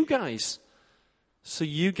just you guys. So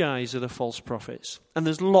you guys are the false prophets. And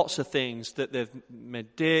there's lots of things that they've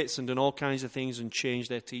made dates and done all kinds of things and changed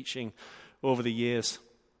their teaching over the years.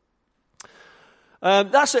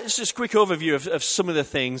 That's just a quick overview of some of the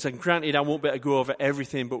things. And granted, I won't be able to go over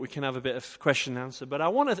everything, but we can have a bit of question and answer. But I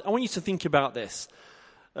want you to think about this.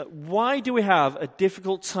 Why do we have a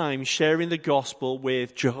difficult time sharing the gospel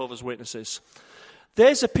with Jehovah's Witnesses?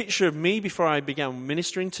 There's a picture of me before I began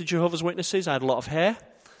ministering to Jehovah's Witnesses. I had a lot of hair.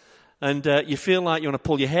 And you feel like you want to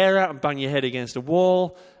pull your hair out and bang your head against a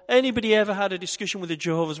wall. Anybody ever had a discussion with a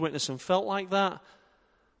Jehovah's Witness and felt like that?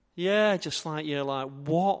 Yeah, just like you're like,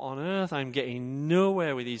 what on earth? I'm getting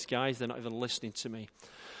nowhere with these guys. They're not even listening to me.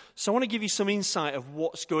 So I want to give you some insight of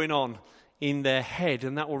what's going on in their head,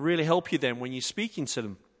 and that will really help you then when you're speaking to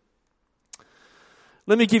them.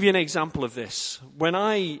 Let me give you an example of this. When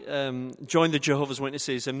I joined the Jehovah's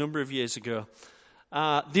Witnesses a number of years ago,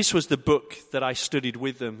 this was the book that I studied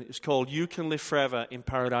with them. It's called You Can Live Forever in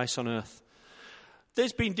Paradise on Earth.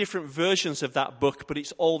 There's been different versions of that book, but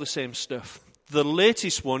it's all the same stuff. The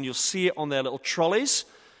latest one, you'll see it on their little trolleys.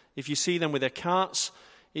 If you see them with their carts,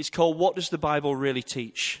 it's called What Does the Bible Really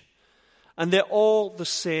Teach? And they're all the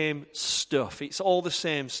same stuff. It's all the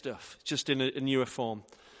same stuff, just in a newer form.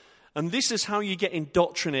 And this is how you get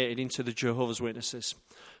indoctrinated into the Jehovah's Witnesses.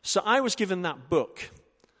 So I was given that book.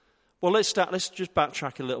 Well, let's just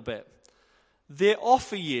backtrack a little bit. they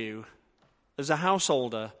offer you, as a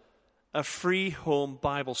householder, a free home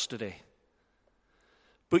Bible study.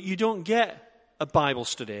 But you don't get a Bible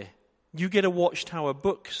study. You get a Watchtower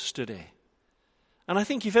book study. And I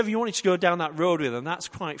think if ever you wanted to go down that road with them, that's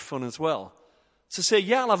quite fun as well. To say,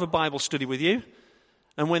 yeah, I'll have a Bible study with you.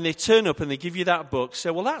 And when they turn up and they give you that book,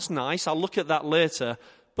 say, well, that's nice, I'll look at that later.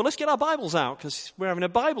 But let's get our Bibles out, because we're having a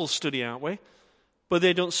Bible study, aren't we? But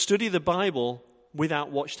they don't study the Bible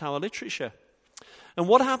without Watchtower literature. And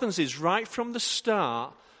what happens is, right from the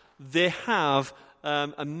start, they have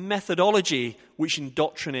a methodology which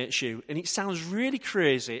indoctrinates you. And it sounds really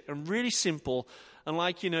crazy and really simple, and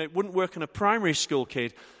like, it wouldn't work on a primary school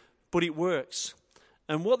kid, but it works.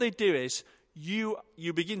 And what they do is, you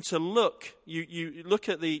begin to look, you look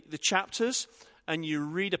at the chapters, and you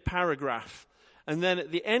read a paragraph. And then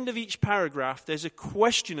at the end of each paragraph, there's a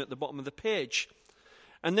question at the bottom of the page.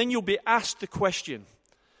 And then you'll be asked the question.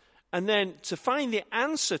 And then to find the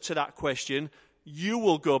answer to that question, you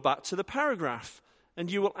will go back to the paragraph.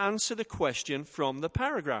 And you will answer the question from the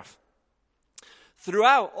paragraph.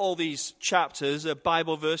 Throughout all these chapters, are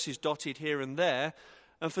Bible verses dotted here and there.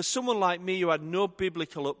 And for someone like me who had no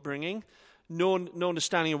biblical upbringing, no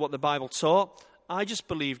understanding of what the Bible taught, I just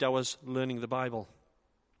believed I was learning the Bible.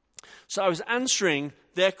 So I was answering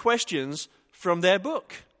their questions from their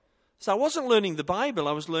book. So I wasn't learning the Bible,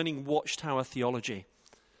 I was learning Watchtower theology.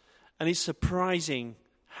 And it's surprising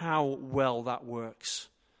how well that works.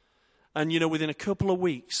 And within a couple of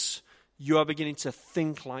weeks, you are beginning to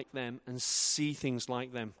think like them and see things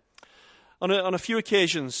like them. On a few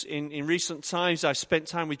occasions in recent times, I've spent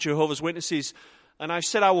time with Jehovah's Witnesses, and I've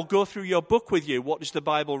said, I will go through your book with you. What does the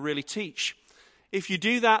Bible really teach? If you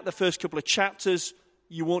do that, the first couple of chapters,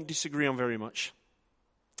 you won't disagree on very much.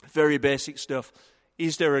 Very basic stuff.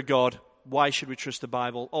 Is there a God? Why should we trust the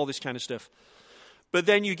Bible? All this kind of stuff. But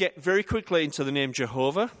then you get very quickly into the name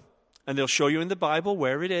Jehovah, and they'll show you in the Bible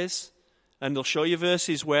where it is, and they'll show you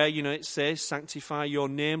verses where, it says, sanctify your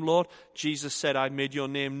name, Lord. Jesus said, I made your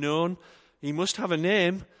name known. He must have a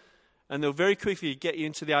name. And they'll very quickly get you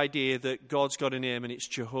into the idea that God's got a name, and it's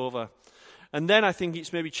Jehovah. And then I think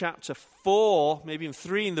it's maybe chapter 4, maybe in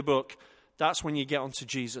 3 in the book, that's when you get onto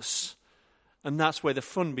Jesus. And that's where the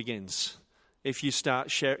fun begins, if you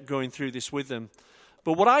start going through this with them.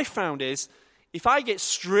 But what I found is, if I get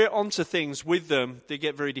straight onto things with them, they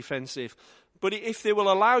get very defensive. But if they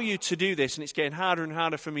will allow you to do this, and it's getting harder and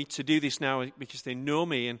harder for me to do this now because they know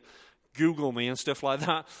me and Google me and stuff like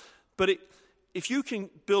that. But if you can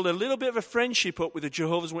build a little bit of a friendship up with a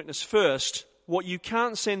Jehovah's Witness first, what you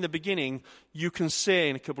can't say in the beginning, you can say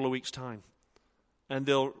in a couple of weeks' time. And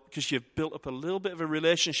because you've built up a little bit of a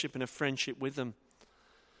relationship and a friendship with them.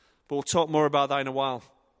 But we'll talk more about that in a while.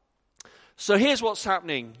 So here's what's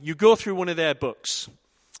happening. You go through one of their books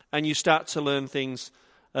and you start to learn things,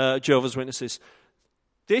 Jehovah's Witnesses.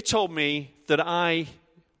 They told me that I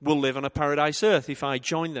will live on a paradise earth if I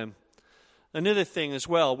join them. Another thing as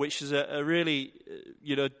well, which is a really,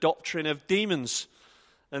 doctrine of demons.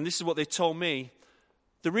 And this is what they told me.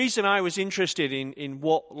 The reason I was interested in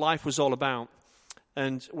what life was all about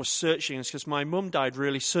and was searching is because my mum died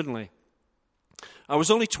really suddenly. I was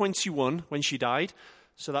only 21 when she died.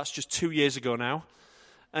 So that's just 2 years ago now.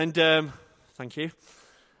 And, thank you.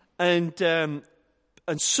 And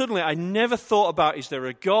suddenly I never thought about, is there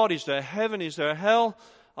a God? Is there a heaven? Is there a hell?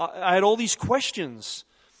 I had all these questions.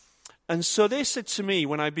 And so they said to me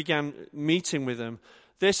when I began meeting with them,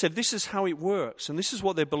 they said, this is how it works. And this is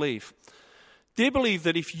what they believe. They believe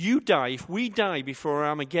that if we die before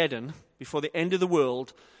Armageddon, before the end of the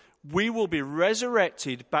world, we will be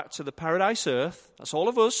resurrected back to the paradise earth. That's all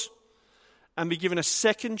of us. And be given a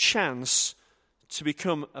second chance to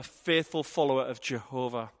become a faithful follower of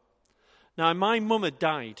Jehovah. Now, my mum had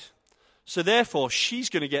died, so therefore she's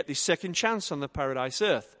going to get this second chance on the paradise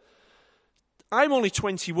earth. I'm only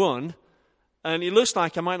 21, and it looks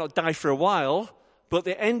like I might not die for a while, but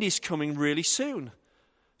the end is coming really soon.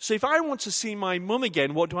 So if I want to see my mum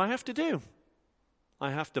again, what do I have to do?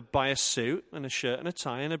 I have to buy a suit and a shirt and a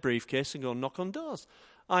tie and a briefcase and go knock on doors.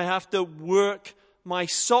 I have to work my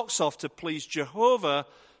socks off to please Jehovah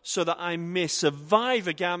so that I may survive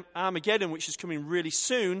Armageddon, which is coming really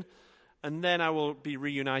soon, and then I will be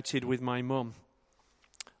reunited with my mum.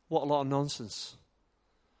 What a lot of nonsense.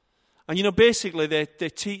 And basically they're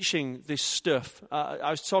teaching this stuff.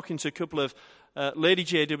 I was talking to a couple of Lady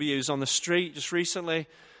JWs on the street just recently,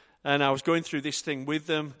 and I was going through this thing with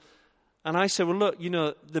them, and I said, well, look,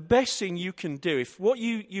 the best thing you can do, if what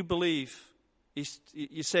you believe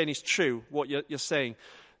you're saying is true, what you're saying,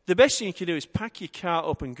 the best thing you can do is pack your car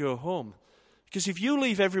up and go home. Because if you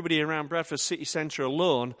leave everybody around Bradford city centre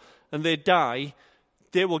alone and they die,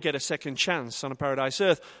 they will get a second chance on a paradise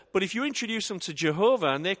earth. But if you introduce them to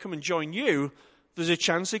Jehovah and they come and join you, there's a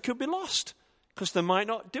chance they could be lost because they might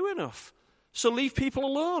not do enough. So leave people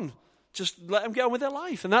alone. Just let them get on with their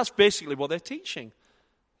life. And that's basically what they're teaching.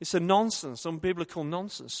 It's a nonsense, unbiblical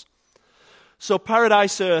nonsense. So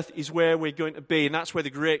paradise earth is where we're going to be, and that's where the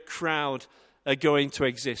great crowd are going to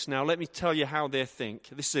exist. Now, let me tell you how they think.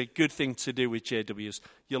 This is a good thing to do with JWs.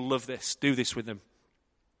 You'll love this. Do this with them.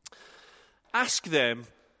 Ask them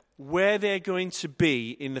where they're going to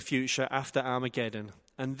be in the future after Armageddon,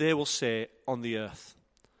 and they will say, on the earth.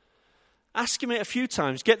 Ask them it a few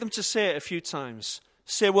times. Get them to say it a few times.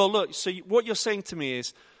 Say, well, look, so what you're saying to me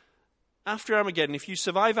is, after Armageddon, if you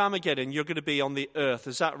survive Armageddon, you're going to be on the earth.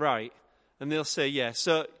 Is that right? And they'll say, yeah.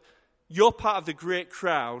 So you're part of the great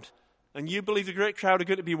crowd, and you believe the great crowd are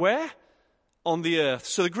going to be where? On the earth.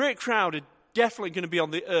 So the great crowd are definitely going to be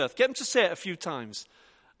on the earth. Get them to say it a few times.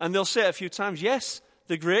 And they'll say it a few times, yes,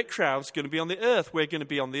 the great crowd's going to be on the earth. We're going to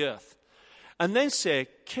be on the earth. And then say,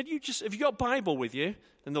 have you got a Bible with you?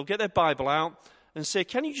 And they'll get their Bible out and say,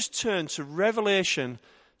 can you just turn to Revelation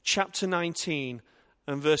chapter 19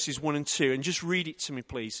 and verses 1 and 2 and just read it to me,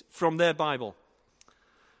 please, from their Bible.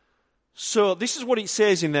 So this is what it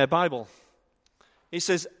says in their Bible. It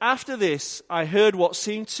says, after this, I heard what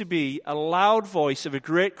seemed to be a loud voice of a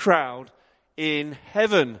great crowd in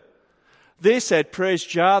heaven. They said, praise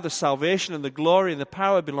Jah, the salvation and the glory and the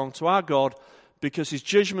power belong to our God, because his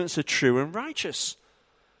judgments are true and righteous.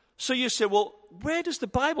 So you say, well, where does the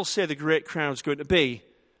Bible say the great crowd's going to be?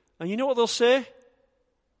 And you know what they'll say?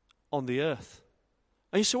 On the earth.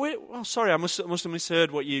 And you say, wait, oh, sorry, I must have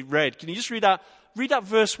misheard what you read. Can you just read that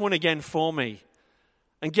verse 1 again for me?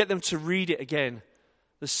 And get them to read it again.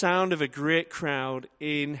 The sound of a great crowd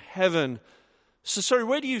in heaven. So sorry,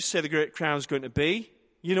 where do you say the great crowd's going to be?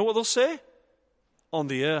 You know what they'll say? On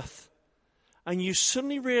the earth. And you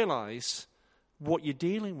suddenly realize what you're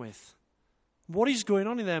dealing with. What is going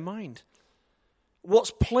on in their mind?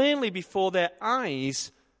 What's plainly before their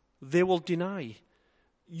eyes, they will deny.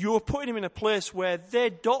 You're putting them in a place where their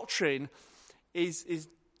doctrine is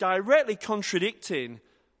directly contradicting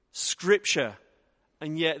Scripture,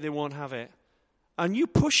 and yet they won't have it. And you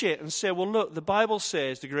push it and say, well, look, the Bible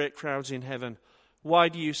says the great crowd's in heaven. Why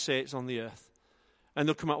do you say it's on the earth? And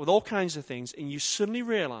they'll come up with all kinds of things, and you suddenly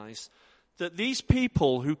realize that these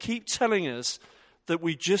people who keep telling us that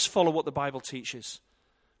we just follow what the Bible teaches,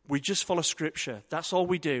 we just follow Scripture, that's all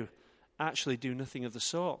we do, actually do nothing of the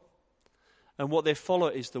sort. And what they follow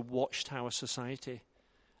is the Watchtower Society.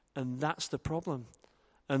 And that's the problem.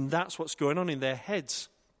 And that's what's going on in their heads.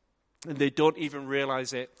 And they don't even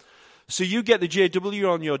realize it. So you get the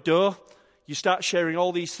JW on your door. You start sharing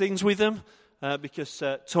all these things with them because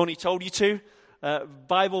Tony told you to.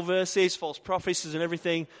 Bible verses, false prophecies and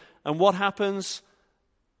everything. And what happens?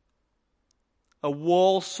 A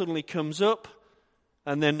wall suddenly comes up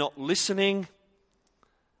and they're not listening.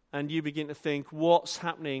 And you begin to think, what's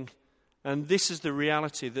happening? And this is the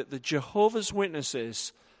reality, that the Jehovah's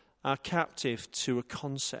Witnesses are captive to a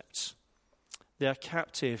concept. They are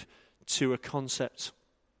captive to a concept.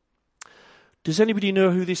 Does anybody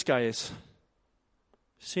know who this guy is?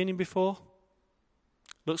 Seen him before?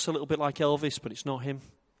 Looks a little bit like Elvis, but it's not him.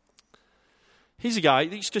 He's a guy,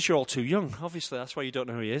 it's because you're all too young, obviously, that's why you don't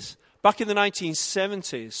know who he is. Back in the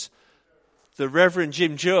 1970s, the Reverend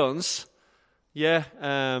Jim Jones,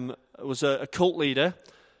 was a cult leader,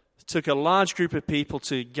 took a large group of people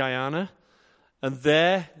to Guyana, and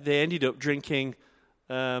there they ended up drinking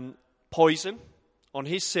poison. On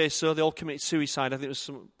his say-so, they all committed suicide. I think it was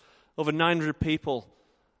over 900 people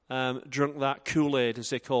drunk that Kool-Aid,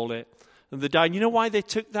 as they called it. And they died. You know why they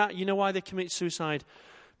took that? You know why they committed suicide?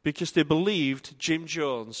 Because they believed Jim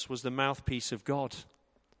Jones was the mouthpiece of God.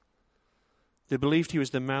 They believed he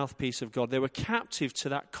was the mouthpiece of God. They were captive to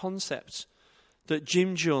that concept that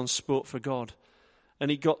Jim Jones spoke for God. And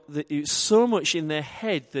it was so much in their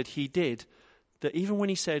head that he did, that even when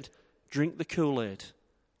he said, drink the Kool-Aid,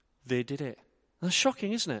 they did it. That's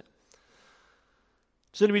shocking, isn't it?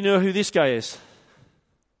 Does anybody know who this guy is?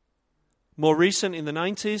 More recent, in the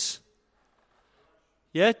 90s?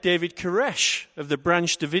 Yeah, David Koresh of the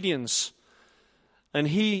Branch Davidians. And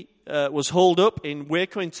he was holed up in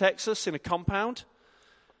Waco in Texas in a compound.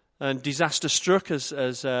 And disaster struck as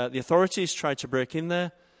the authorities tried to break in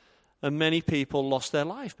there. And many people lost their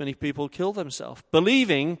life. Many people killed themselves,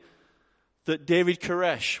 believing that David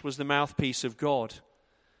Koresh was the mouthpiece of God.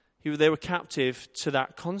 They were captive to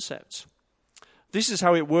that concept. This is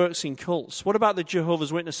how it works in cults. What about the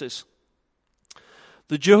Jehovah's Witnesses?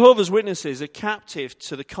 The Jehovah's Witnesses are captive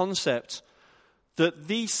to the concept that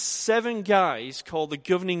these 7 guys called the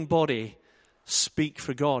governing body speak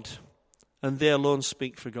for God, and they alone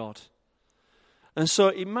speak for God. And so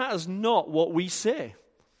it matters not what we say.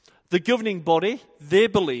 The governing body, they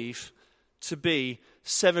believe to be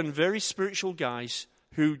 7 very spiritual guys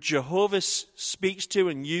who Jehovah speaks to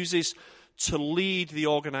and uses to lead the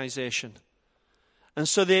organization. And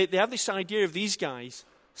so they have this idea of these guys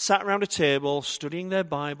sat around a table, studying their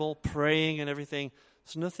Bible, praying and everything.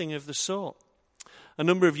 There's nothing of the sort. A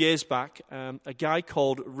number of years back, a guy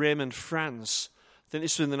called Raymond Franz, I think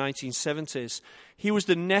this was in the 1970s, he was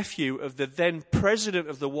the nephew of the then president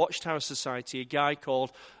of the Watchtower Society, a guy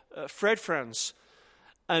called Fred Franz.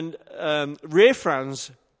 And Ray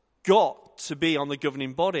Franz got to be on the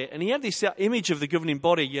governing body. And he had this image of the governing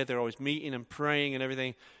body. Yeah, they're always meeting and praying and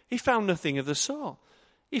everything. He found nothing of the sort.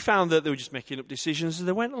 He found that they were just making up decisions as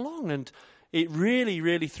they went along. And it really,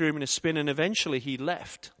 really threw him in a spin. And eventually he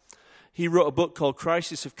left. He wrote a book called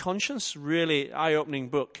Crisis of Conscience, really eye-opening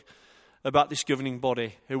book about this governing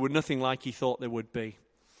body who were nothing like he thought they would be.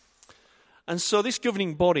 And so this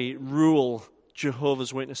governing body rule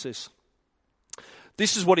Jehovah's Witnesses.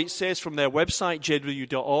 This is what it says from their website,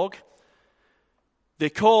 jw.org. They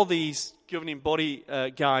call these governing body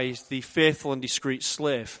guys the faithful and discreet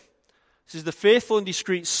slave. It says the faithful and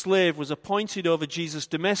discreet slave was appointed over Jesus'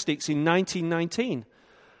 domestics in 1919.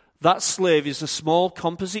 That slave is a small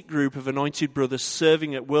composite group of anointed brothers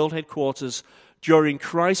serving at world headquarters during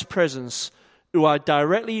Christ's presence who are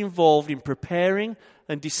directly involved in preparing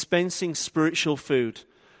and dispensing spiritual food.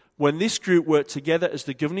 When this group work together as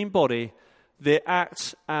the governing body, they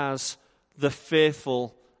act as the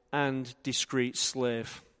faithful and discreet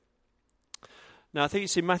slave. Now, I think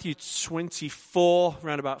it's in Matthew 24,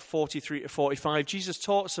 around about 43 to 45, Jesus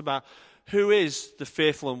talks about who is the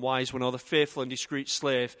faithful and wise one, or the faithful and discreet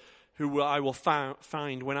slave, who I will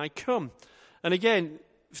find when I come. And again,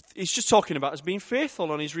 he's just talking about as being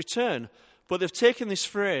faithful on his return. But they've taken this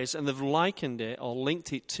phrase and they've likened it or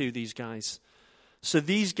linked it to these guys. So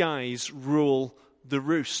these guys rule the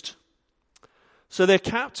roost. So they're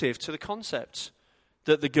captive to the concept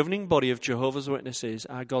that the governing body of Jehovah's Witnesses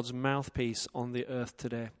are God's mouthpiece on the earth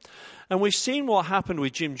today. And we've seen what happened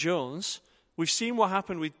with Jim Jones. We've seen what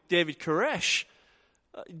happened with David Koresh.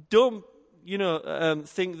 Don't,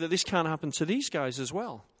 think that this can't happen to these guys as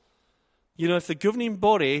well. If the governing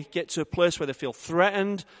body get to a place where they feel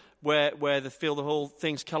threatened, where they feel the whole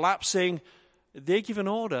thing's collapsing, they give an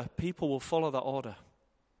order, people will follow that order.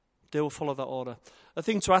 They will follow that order. A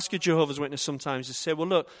thing to ask a Jehovah's Witness sometimes is say, well,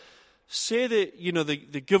 look, say that,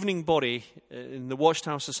 the governing body in the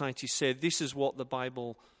Watchtower Society say this is what the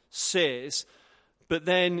Bible says, but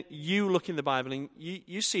then you look in the Bible and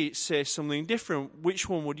you see it says something different. Which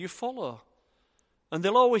one would you follow? And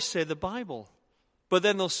they'll always say the Bible. But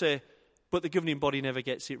then they'll say, but the governing body never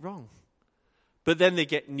gets it wrong. But then they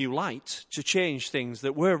get new light to change things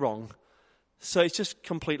that were wrong. So it's just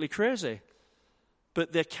completely crazy.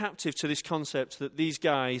 But they're captive to this concept that these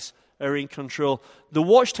guys are in control. The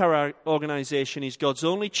Watchtower organization is God's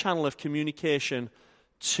only channel of communication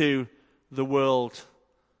to the world.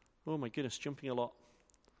 Oh my goodness, jumping a lot.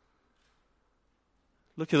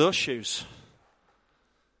 Look at those shoes.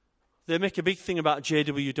 They make a big thing about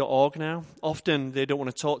jw.org now. Often they don't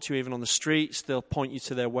want to talk to you even on the streets. They'll point you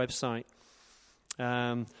to their website.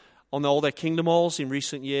 On all their Kingdom Halls in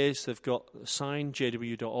recent years, they've got a sign,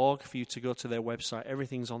 jw.org, for you to go to their website.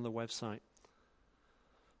 Everything's on the website.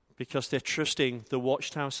 Because they're trusting the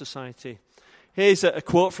Watchtower Society. Here's a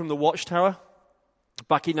quote from the Watchtower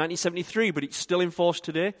back in 1973, but it's still in force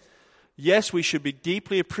today. Yes, we should be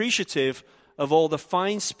deeply appreciative of all the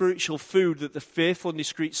fine spiritual food that the faithful and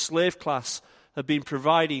discreet slave class have been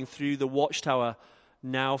providing through the Watchtower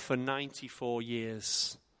now for 94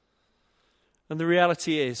 years. And the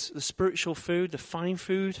reality is, the spiritual food, the fine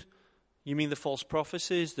food, you mean the false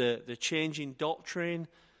prophecies, the changing doctrine,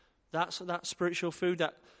 that's that spiritual food,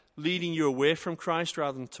 that leading you away from Christ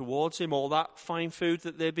rather than towards Him, all that fine food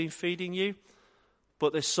that they've been feeding you,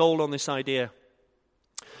 but they're sold on this idea.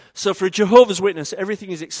 So for a Jehovah's Witness,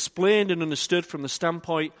 everything is explained and understood from the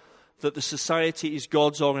standpoint that the society is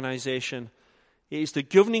God's organization. It is the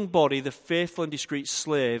governing body, the faithful and discreet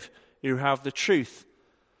slave, who have the truth.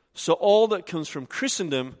 So all that comes from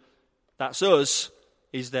Christendom, that's us,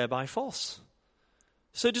 is thereby false.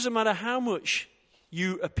 So it doesn't matter how much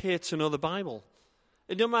you appear to know the Bible.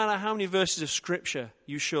 It doesn't matter how many verses of Scripture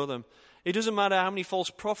you show them. It doesn't matter how many false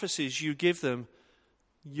prophecies you give them.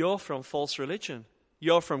 You're from false religion.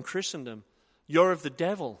 You're from Christendom. You're of the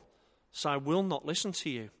devil. So I will not listen to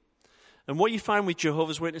you. And what you find with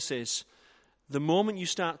Jehovah's Witnesses, the moment you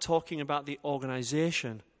start talking about the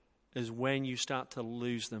organization, is when you start to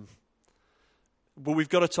lose them. But we've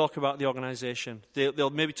got to talk about the organization. They'll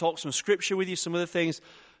maybe talk some scripture with you, some other things,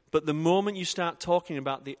 but the moment you start talking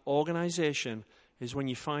about the organization is when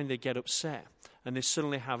you find they get upset and they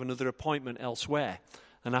suddenly have another appointment elsewhere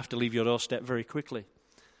and have to leave your doorstep very quickly.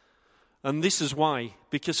 And this is why.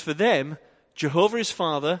 Because for them, Jehovah is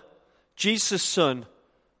Father, Jesus' Son,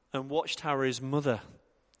 and Watchtower is Mother.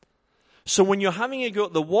 So when you're having a go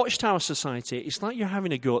at the Watchtower Society, it's like you're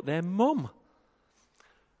having a go at their mum.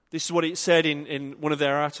 This is what it said in one of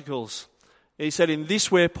their articles. It said, in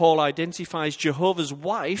this way, Paul identifies Jehovah's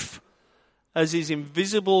wife as his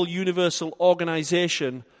invisible universal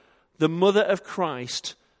organization, the mother of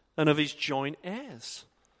Christ and of his joint heirs.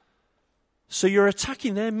 So you're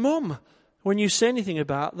attacking their mum when you say anything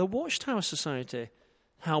about the Watchtower Society.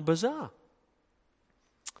 How bizarre.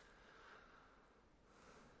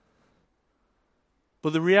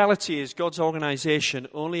 But the reality is God's organization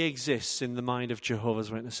only exists in the mind of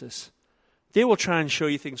Jehovah's Witnesses. They will try and show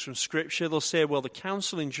you things from Scripture. They'll say, well, the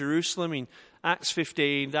council in Jerusalem in Acts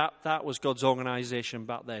 15, that was God's organization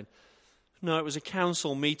back then. No, it was a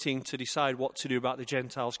council meeting to decide what to do about the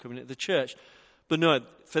Gentiles coming into the church. But no,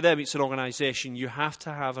 for them it's an organization. You have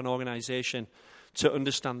to have an organization to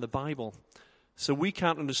understand the Bible. So we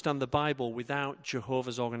can't understand the Bible without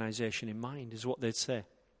Jehovah's organization in mind, is what they'd say.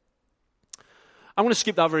 I'm going to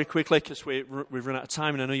skip that very quickly because we've run out of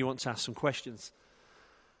time and I know you want to ask some questions.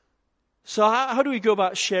 So how do we go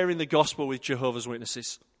about sharing the gospel with Jehovah's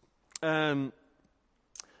Witnesses? Let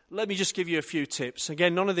me just give you a few tips.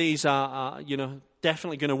 Again, none of these are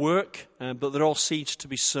definitely going to work, but they're all seeds to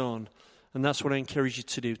be sown. And that's what I encourage you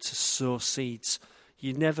to do, to sow seeds.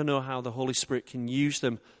 You never know how the Holy Spirit can use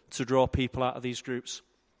them to draw people out of these groups.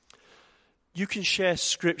 You can share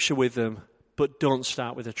Scripture with them, but don't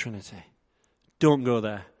start with the Trinity. Don't go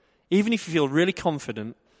there. Even if you feel really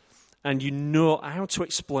confident and you know how to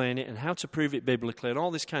explain it and how to prove it biblically and all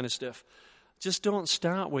this kind of stuff, just don't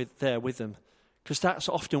start with them, because that's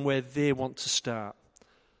often where they want to start.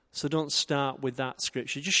 So don't start with that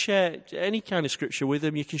Scripture. Just share any kind of Scripture with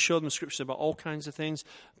them. You can show them Scriptures about all kinds of things,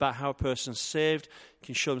 about how a person's saved. You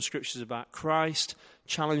can show them Scriptures about Christ,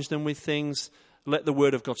 challenge them with things, let the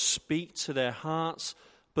Word of God speak to their hearts.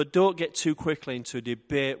 But don't get too quickly into a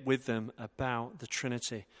debate with them about the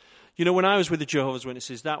Trinity. You know, when I was with the Jehovah's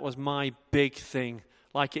Witnesses, that was my big thing,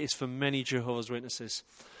 like it is for many Jehovah's Witnesses.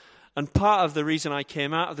 And part of the reason I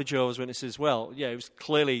came out of the Jehovah's Witnesses, well, yeah, it was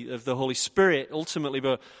clearly of the Holy Spirit, ultimately,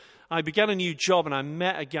 but I began a new job and I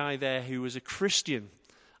met a guy there who was a Christian.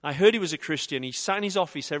 I heard he was a Christian. He sat in his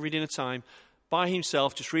office every dinner time by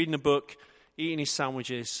himself, just reading a book, eating his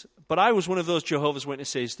sandwiches. But I was one of those Jehovah's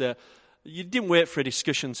Witnesses that you didn't wait for a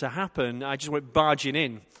discussion to happen. I just went barging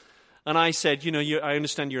in. And I said, I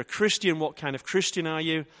understand you're a Christian. What kind of Christian are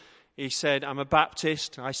you? He said, I'm a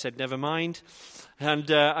Baptist. I said, never mind. And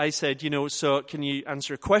I said, so can you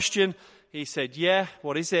answer a question? He said, yeah,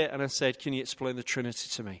 what is it? And I said, can you explain the Trinity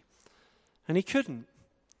to me? And he couldn't.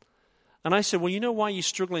 And I said, well, you know why you're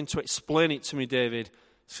struggling to explain it to me, David?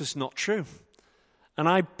 It's just not true. And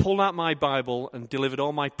I pulled out my Bible and delivered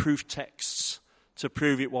all my proof texts to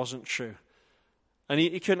prove it wasn't true. And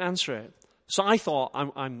he couldn't answer it. So I thought,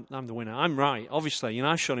 I'm the winner. I'm right. Obviously,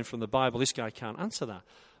 I've shown him from the Bible. This guy can't answer that.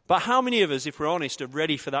 But how many of us, if we're honest, are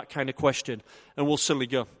ready for that kind of question? And we'll suddenly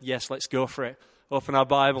go, yes, let's go for it. Open our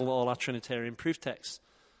Bible, all our Trinitarian proof texts.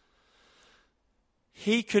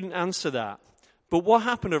 He couldn't answer that. But what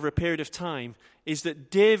happened over a period of time is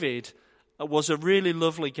that David was a really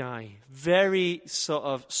lovely guy, very sort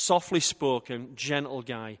of softly spoken, gentle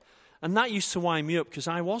guy. And that used to wind me up because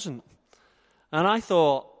I wasn't. And I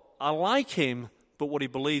thought, I like him, but what he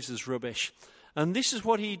believes is rubbish. And this is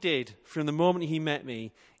what he did from the moment he met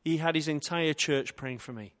me. He had his entire church praying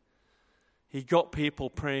for me. He got people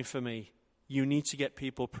praying for me. You need to get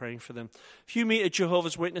people praying for them. If you meet a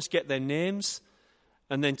Jehovah's Witness, get their names,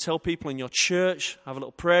 and then tell people in your church, have a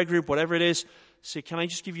little prayer group, whatever it is, say, can I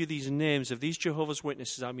just give you these names of these Jehovah's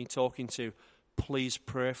Witnesses I've been talking to? Please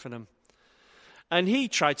pray for them. And he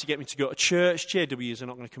tried to get me to go to church. JWs are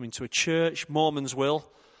not going to come into a church. Mormons will.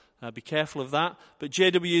 Be careful of that. But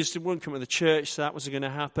JWs wouldn't come to the church, so that wasn't going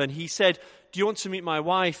to happen. He said, do you want to meet my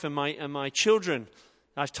wife and my children?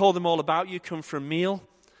 I've told them all about you. Come for a meal.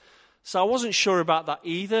 So I wasn't sure about that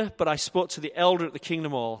either, but I spoke to the elder at the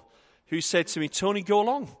Kingdom Hall who said to me, Tony, go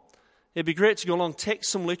along. It'd be great to go along. Take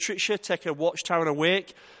some literature. Take a Watchtower and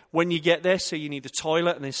Awake. When you get there, say you need a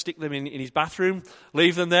toilet, and then stick them in his bathroom.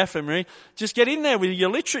 Leave them there for me. Just get in there with your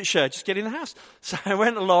literature. Just get in the house. So I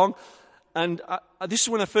went along, and this is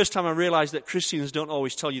when the first time I realized that Christians don't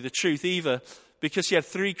always tell you the truth either, because he had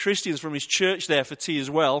 3 Christians from his church there for tea as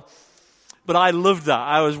well. But I loved that.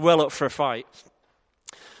 I was well up for a fight.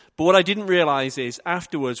 But what I didn't realize is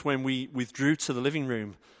afterwards, when we withdrew to the living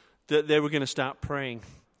room, that they were going to start praying.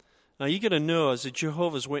 Now, you've got to know, as a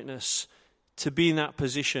Jehovah's Witness, to be in that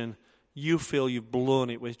position, you feel you've blown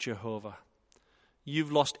it with Jehovah.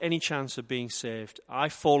 You've lost any chance of being saved.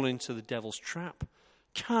 I've fallen into the devil's trap.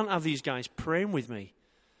 Can't have these guys praying with me.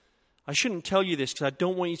 I shouldn't tell you this because I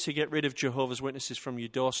don't want you to get rid of Jehovah's Witnesses from your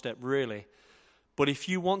doorstep, really. But if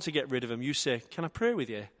you want to get rid of them, you say, can I pray with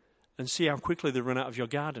you? And see how quickly they run out of your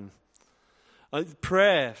garden.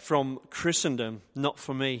 Prayer from Christendom, not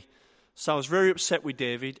for me. So I was very upset with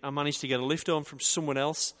David. I managed to get a lift home from someone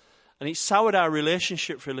else. And it soured our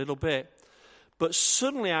relationship for a little bit. But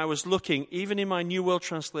suddenly I was looking, even in my New World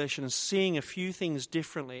Translation, and seeing a few things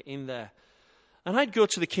differently in there. And I'd go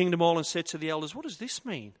to the Kingdom Hall and say to the elders, what does this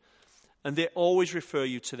mean? And they always refer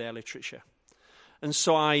you to their literature. And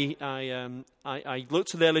so I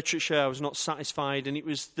looked at their literature. I was not satisfied. And it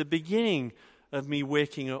was the beginning of me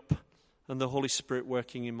waking up and the Holy Spirit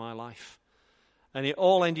working in my life. And it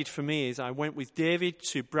all ended for me as I went with David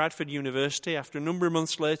to Bradford University after a number of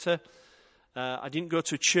months later. I didn't go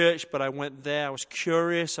to church, but I went there. I was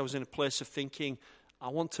curious. I was in a place of thinking, I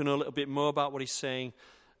want to know a little bit more about what he's saying.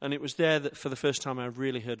 And it was there that for the first time I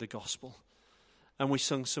really heard the gospel. And we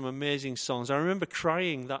sung some amazing songs. I remember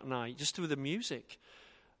crying that night just with the music.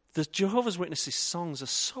 The Jehovah's Witnesses songs are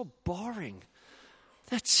so boring.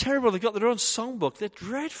 They're terrible. They've got their own songbook. They're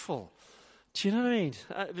dreadful. Do you know what I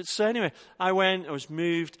mean? So anyway, I went. I was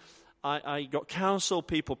moved. I got counsel.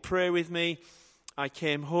 People pray with me. I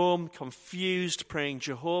came home confused, praying,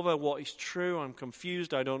 Jehovah, what is true? I'm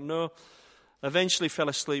confused. I don't know. Eventually fell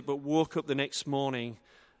asleep, but woke up the next morning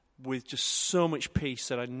with just so much peace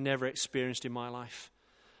that I'd never experienced in my life.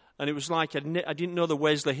 And it was like I didn't know the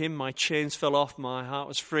Wesley hymn. My chains fell off. My heart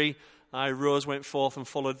was free. I rose, went forth, and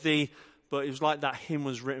followed thee. But it was like that hymn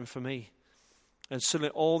was written for me. And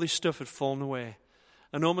suddenly all this stuff had fallen away.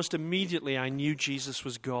 And almost immediately I knew Jesus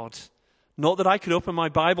was God. Not that I could open my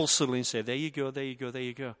Bible suddenly and say, there you go, there you go, there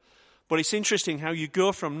you go. But it's interesting how you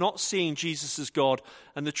go from not seeing Jesus as God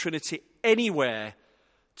and the Trinity anywhere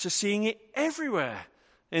to seeing it everywhere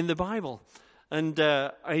in the Bible. And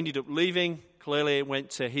I ended up leaving. Clearly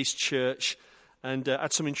went to his church and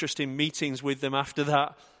had some interesting meetings with them after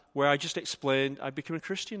that where I just explained I'd become a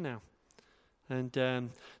Christian now.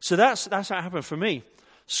 And so that's how it happened for me.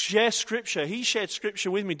 Share Scripture. He shared Scripture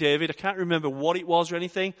with me, David. I can't remember what it was or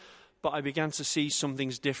anything, but I began to see some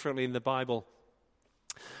things differently in the Bible.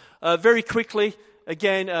 Very quickly,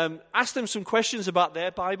 again, ask them some questions about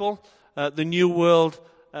their Bible, the New World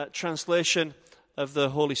Translation of the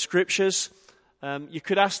Holy Scriptures. You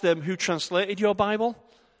could ask them who translated your Bible.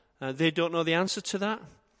 They don't know the answer to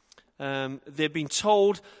that. They've been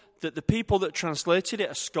told that the people that translated it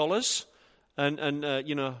are scholars and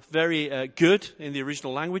very good in the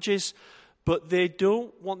original languages, but they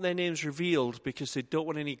don't want their names revealed because they don't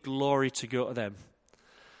want any glory to go to them.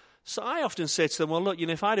 So I often say to them, well, look,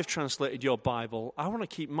 if I'd have translated your Bible, I want to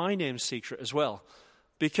keep my name secret as well.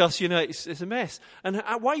 Because, it's a mess. And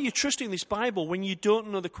why are you trusting this Bible when you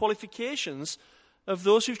don't know the qualifications of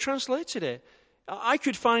those who've translated it? I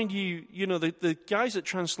could find you, the guys that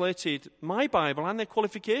translated my Bible and their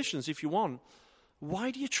qualifications if you want.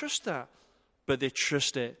 Why do you trust that? But they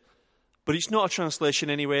trust it. But it's not a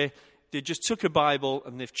translation anyway. They just took a Bible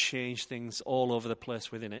and they've changed things all over the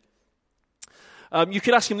place within it. You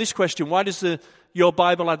could ask him this question: why does your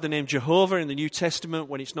Bible have the name Jehovah in the New Testament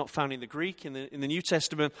when it's not found in the Greek? In the New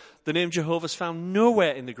Testament, the name Jehovah is found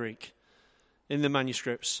nowhere in the Greek, in the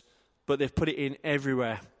manuscripts, but they've put it in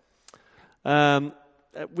everywhere. We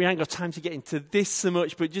ain't got time to get into this so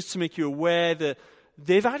much, but just to make you aware that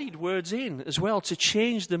they've added words in as well to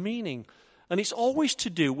change the meaning. And it's always to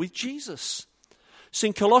do with Jesus. So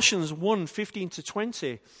in Colossians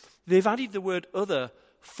 1:15-20, they've added the word other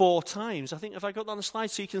 4 times. I think, have I got that on the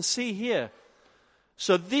slide? So you can see here.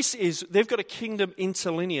 So they've got a Kingdom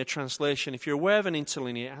Interlinear translation. If you're aware of an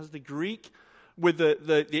interlinear, it has the Greek with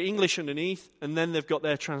the English underneath, and then they've got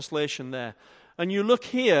their translation there. And you look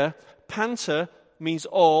here, panta means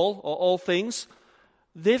all, or all things.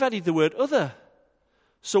 They've added the word other.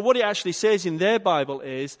 So what it actually says in their Bible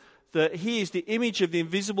is that he is the image of the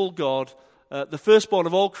invisible God, the firstborn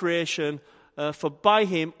of all creation, for by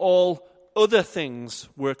him all other things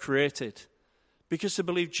were created. Because they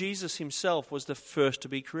believe Jesus himself was the first to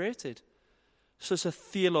be created. So it's a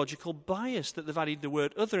theological bias that they've added the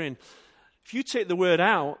word other in. If you take the word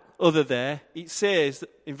out, other there, it says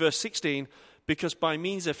in verse 16, because by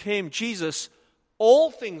means of him, Jesus, all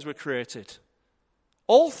things were created.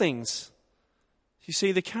 All things. You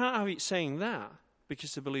see, they can't have it saying that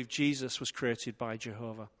because they believe Jesus was created by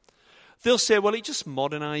Jehovah. They'll say, well, it just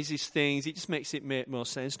modernizes things. It just makes it make more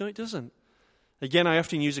sense. No, it doesn't. Again, I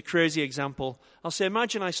often use a crazy example. I'll say,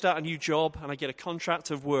 imagine I start a new job and I get a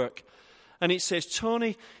contract of work. And it says,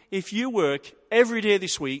 Tony, if you work every day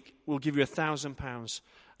this week, we'll give you £1,000.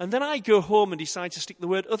 And then I go home and decide to stick the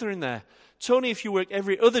word other in there. Tony, if you work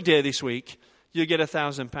every other day this week, you'll get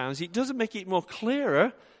 £1,000. It doesn't make it more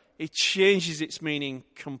clearer. It changes its meaning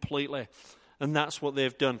completely. And that's what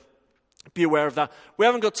they've done. Be aware of that. We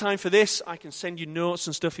haven't got time for this. I can send you notes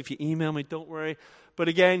and stuff if you email me, don't worry. But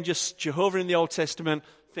again, just Jehovah in the Old Testament,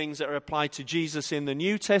 things that are applied to Jesus in the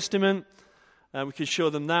New Testament. We can show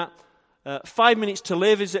them that. 5 minutes to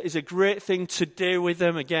live is a great thing to do with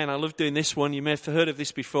them. Again, I love doing this one. You may have heard of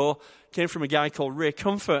this before. It came from a guy called Ray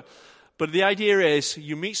Comfort. But the idea is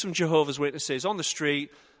you meet some Jehovah's Witnesses on the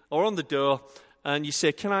street or on the door, and you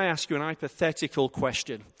say, can I ask you an hypothetical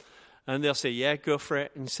question? And they'll say, yeah, go for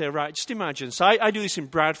it. And you say, right, just imagine. So I do this in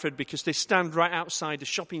Bradford because they stand right outside the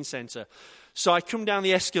shopping centre. So I come down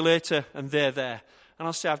the escalator and they're there. And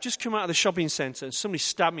I'll say, I've just come out of the shopping centre and somebody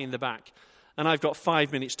stabbed me in the back. And I've got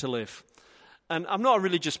 5 minutes to live. And I'm not a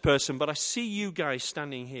religious person, but I see you guys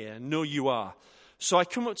standing here and know you are. So I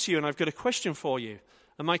come up to you and I've got a question for you.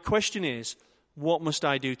 And my question is, what must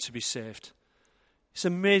I do to be saved? It's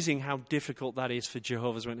amazing how difficult that is for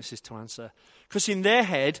Jehovah's Witnesses to answer. Because in their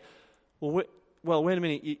head, wait a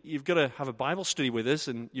minute, you've got to have a Bible study with us,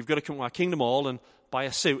 and you've got to come to our Kingdom Hall and buy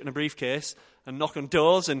a suit and a briefcase and knock on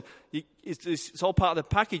doors, and it's all part of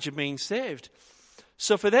the package of being saved.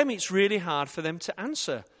 So for them, it's really hard for them to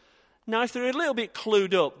answer. Now, if they're a little bit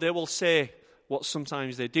clued up, they will say what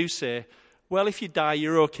sometimes they do say, well, if you die,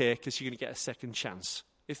 you're okay because you're going to get a second chance.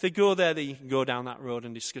 If they go there, then you can go down that road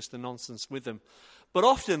and discuss the nonsense with them. But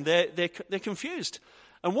often they're confused.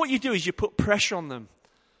 And what you do is you put pressure on them.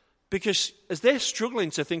 Because as they're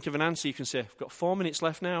struggling to think of an answer, you can say, I've got 4 minutes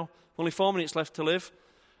left now. Only 4 minutes left to live.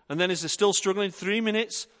 And then as they're still struggling, 3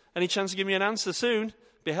 minutes. Any chance to give me an answer soon?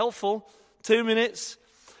 Be helpful. 2 minutes.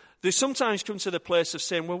 They sometimes come to the place of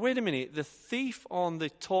saying, well, wait a minute. The thief on the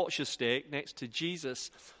torture stake next to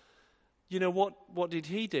Jesus, you know, what did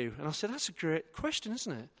he do? And I said, that's a great question,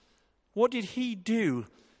 isn't it? What did he do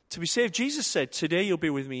to be saved? Jesus said, today you'll be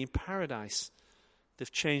with me in paradise.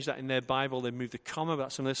 They've changed that in their Bible. They've moved the comma.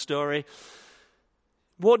 That's another story.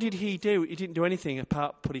 What did he do? He didn't do anything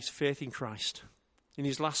apart put his faith in Christ. In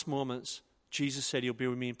his last moments, Jesus said, he'll be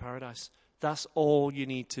with me in paradise. That's all you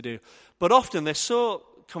need to do. But often they're so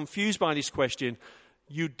confused by this question,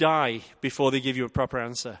 you die before they give you a proper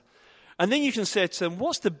answer. And then you can say to them,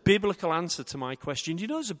 what's the biblical answer to my question? Do you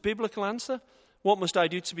know there's a biblical answer? What must I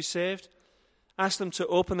do to be saved? Ask them to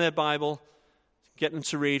open their Bible, get them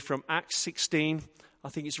to read from Acts 16. I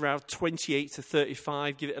think it's around 28 to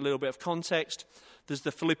 35. Give it a little bit of context. There's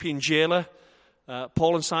the Philippian jailer.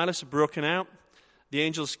 Paul and Silas are broken out. The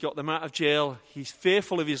angels got them out of jail. He's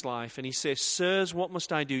fearful of his life. And he says, sirs, what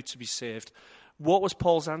must I do to be saved? What was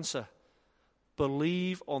Paul's answer?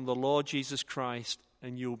 Believe on the Lord Jesus Christ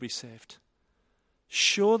and you will be saved.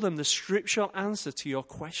 Show them the scriptural answer to your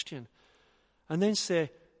question. And then say,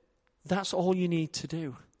 that's all you need to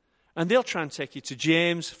do. And they'll try and take you to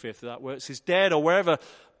James, faith that works is dead, or wherever,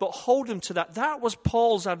 but hold them to that. That was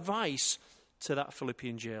Paul's advice to that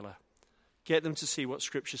Philippian jailer. Get them to see what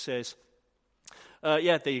Scripture says. There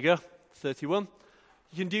you go, 31.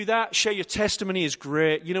 You can do that. Share your testimony is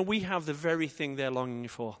great. You know, we have the very thing they're longing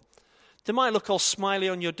for. They might look all smiley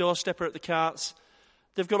on your doorstep or at the carts.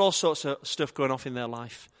 They've got all sorts of stuff going off in their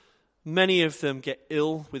life. Many of them get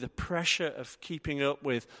ill with the pressure of keeping up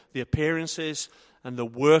with the appearances and the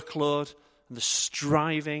workload and the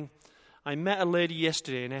striving. I met a lady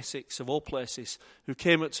yesterday in Essex, of all places, who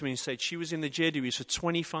came up to me and said she was in the JWs for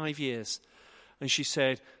 25 years. And she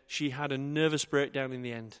said she had a nervous breakdown in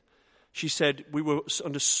the end. She said we were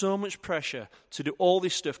under so much pressure to do all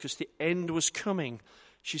this stuff because the end was coming.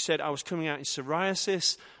 She said I was coming out in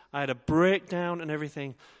psoriasis. I had a breakdown and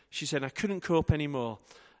everything. She said I couldn't cope anymore.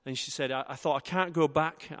 And she said, I thought I can't go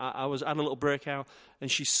back. I had a little breakout. And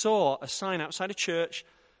she saw a sign outside a church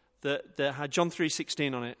that had John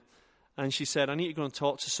 3:16 on it. And she said, I need to go and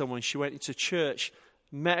talk to someone. She went into church,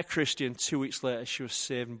 met a Christian. 2 weeks later, she was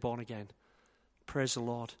saved and born again. Praise the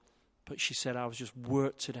Lord. But she said, I was just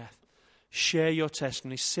worked to death. Share your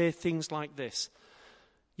testimony. Say things like this.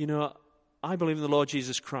 You know, I believe in the Lord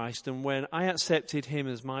Jesus Christ. And when I accepted him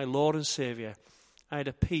as my Lord and Savior, I had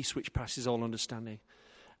a peace which passes all understanding.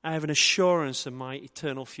 I have an assurance of my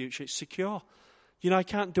eternal future. It's secure. You know, I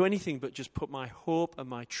can't do anything but just put my hope and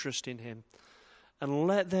my trust in him. And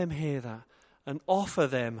let them hear that and offer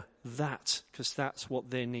them that, because that's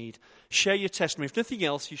what they need. Share your testimony. If nothing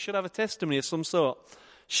else, you should have a testimony of some sort.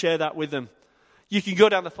 Share that with them. You can go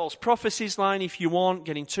down the false prophecies line if you want.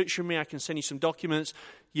 Get in touch with me. I can send you some documents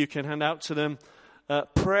you can hand out to them.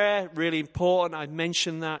 Prayer, really important. I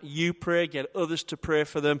mentioned that. You pray, get others to pray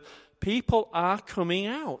for them. People are coming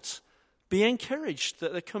out. Be encouraged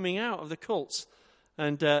that they're coming out of the cults.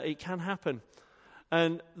 And it can happen.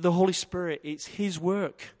 And the Holy Spirit, it's His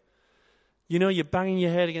work. You know, you're banging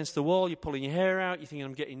your head against the wall, you're pulling your hair out, you're thinking,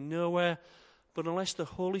 I'm getting nowhere. But unless the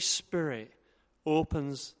Holy Spirit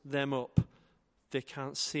opens them up, they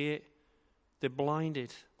can't see it. They're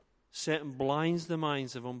blinded. Satan blinds the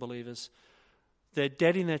minds of unbelievers. They're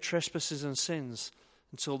dead in their trespasses and sins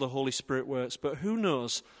until the Holy Spirit works. But who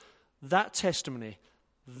knows, that testimony,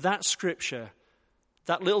 that scripture,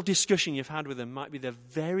 that little discussion you've had with them might be the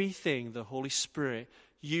very thing the Holy Spirit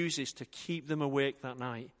uses to keep them awake that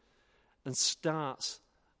night and starts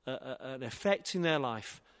an effect in their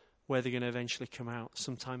life where they're going to eventually come out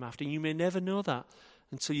sometime after. And you may never know that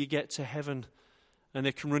until you get to heaven and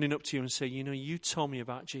they come running up to you and say, you know, you told me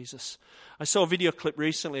about Jesus. I saw a video clip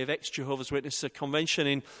recently of ex-Jehovah's Witnesses, a convention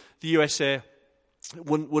in the USA.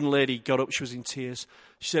 One lady got up, she was in tears.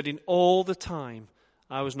 She said, in all the time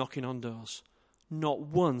I was knocking on doors, not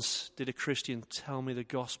once did a Christian tell me the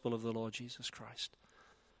gospel of the Lord Jesus Christ.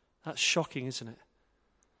 That's shocking, isn't it?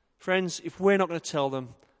 Friends, if we're not going to tell them,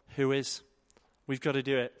 who is? We've got to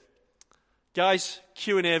do it. Guys,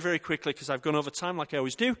 Q&A very quickly because I've gone over time like I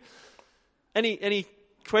always do. Any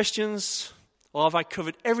questions? Or have I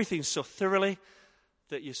covered everything so thoroughly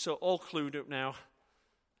that you're so all clued up now?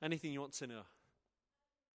 Anything you want to know?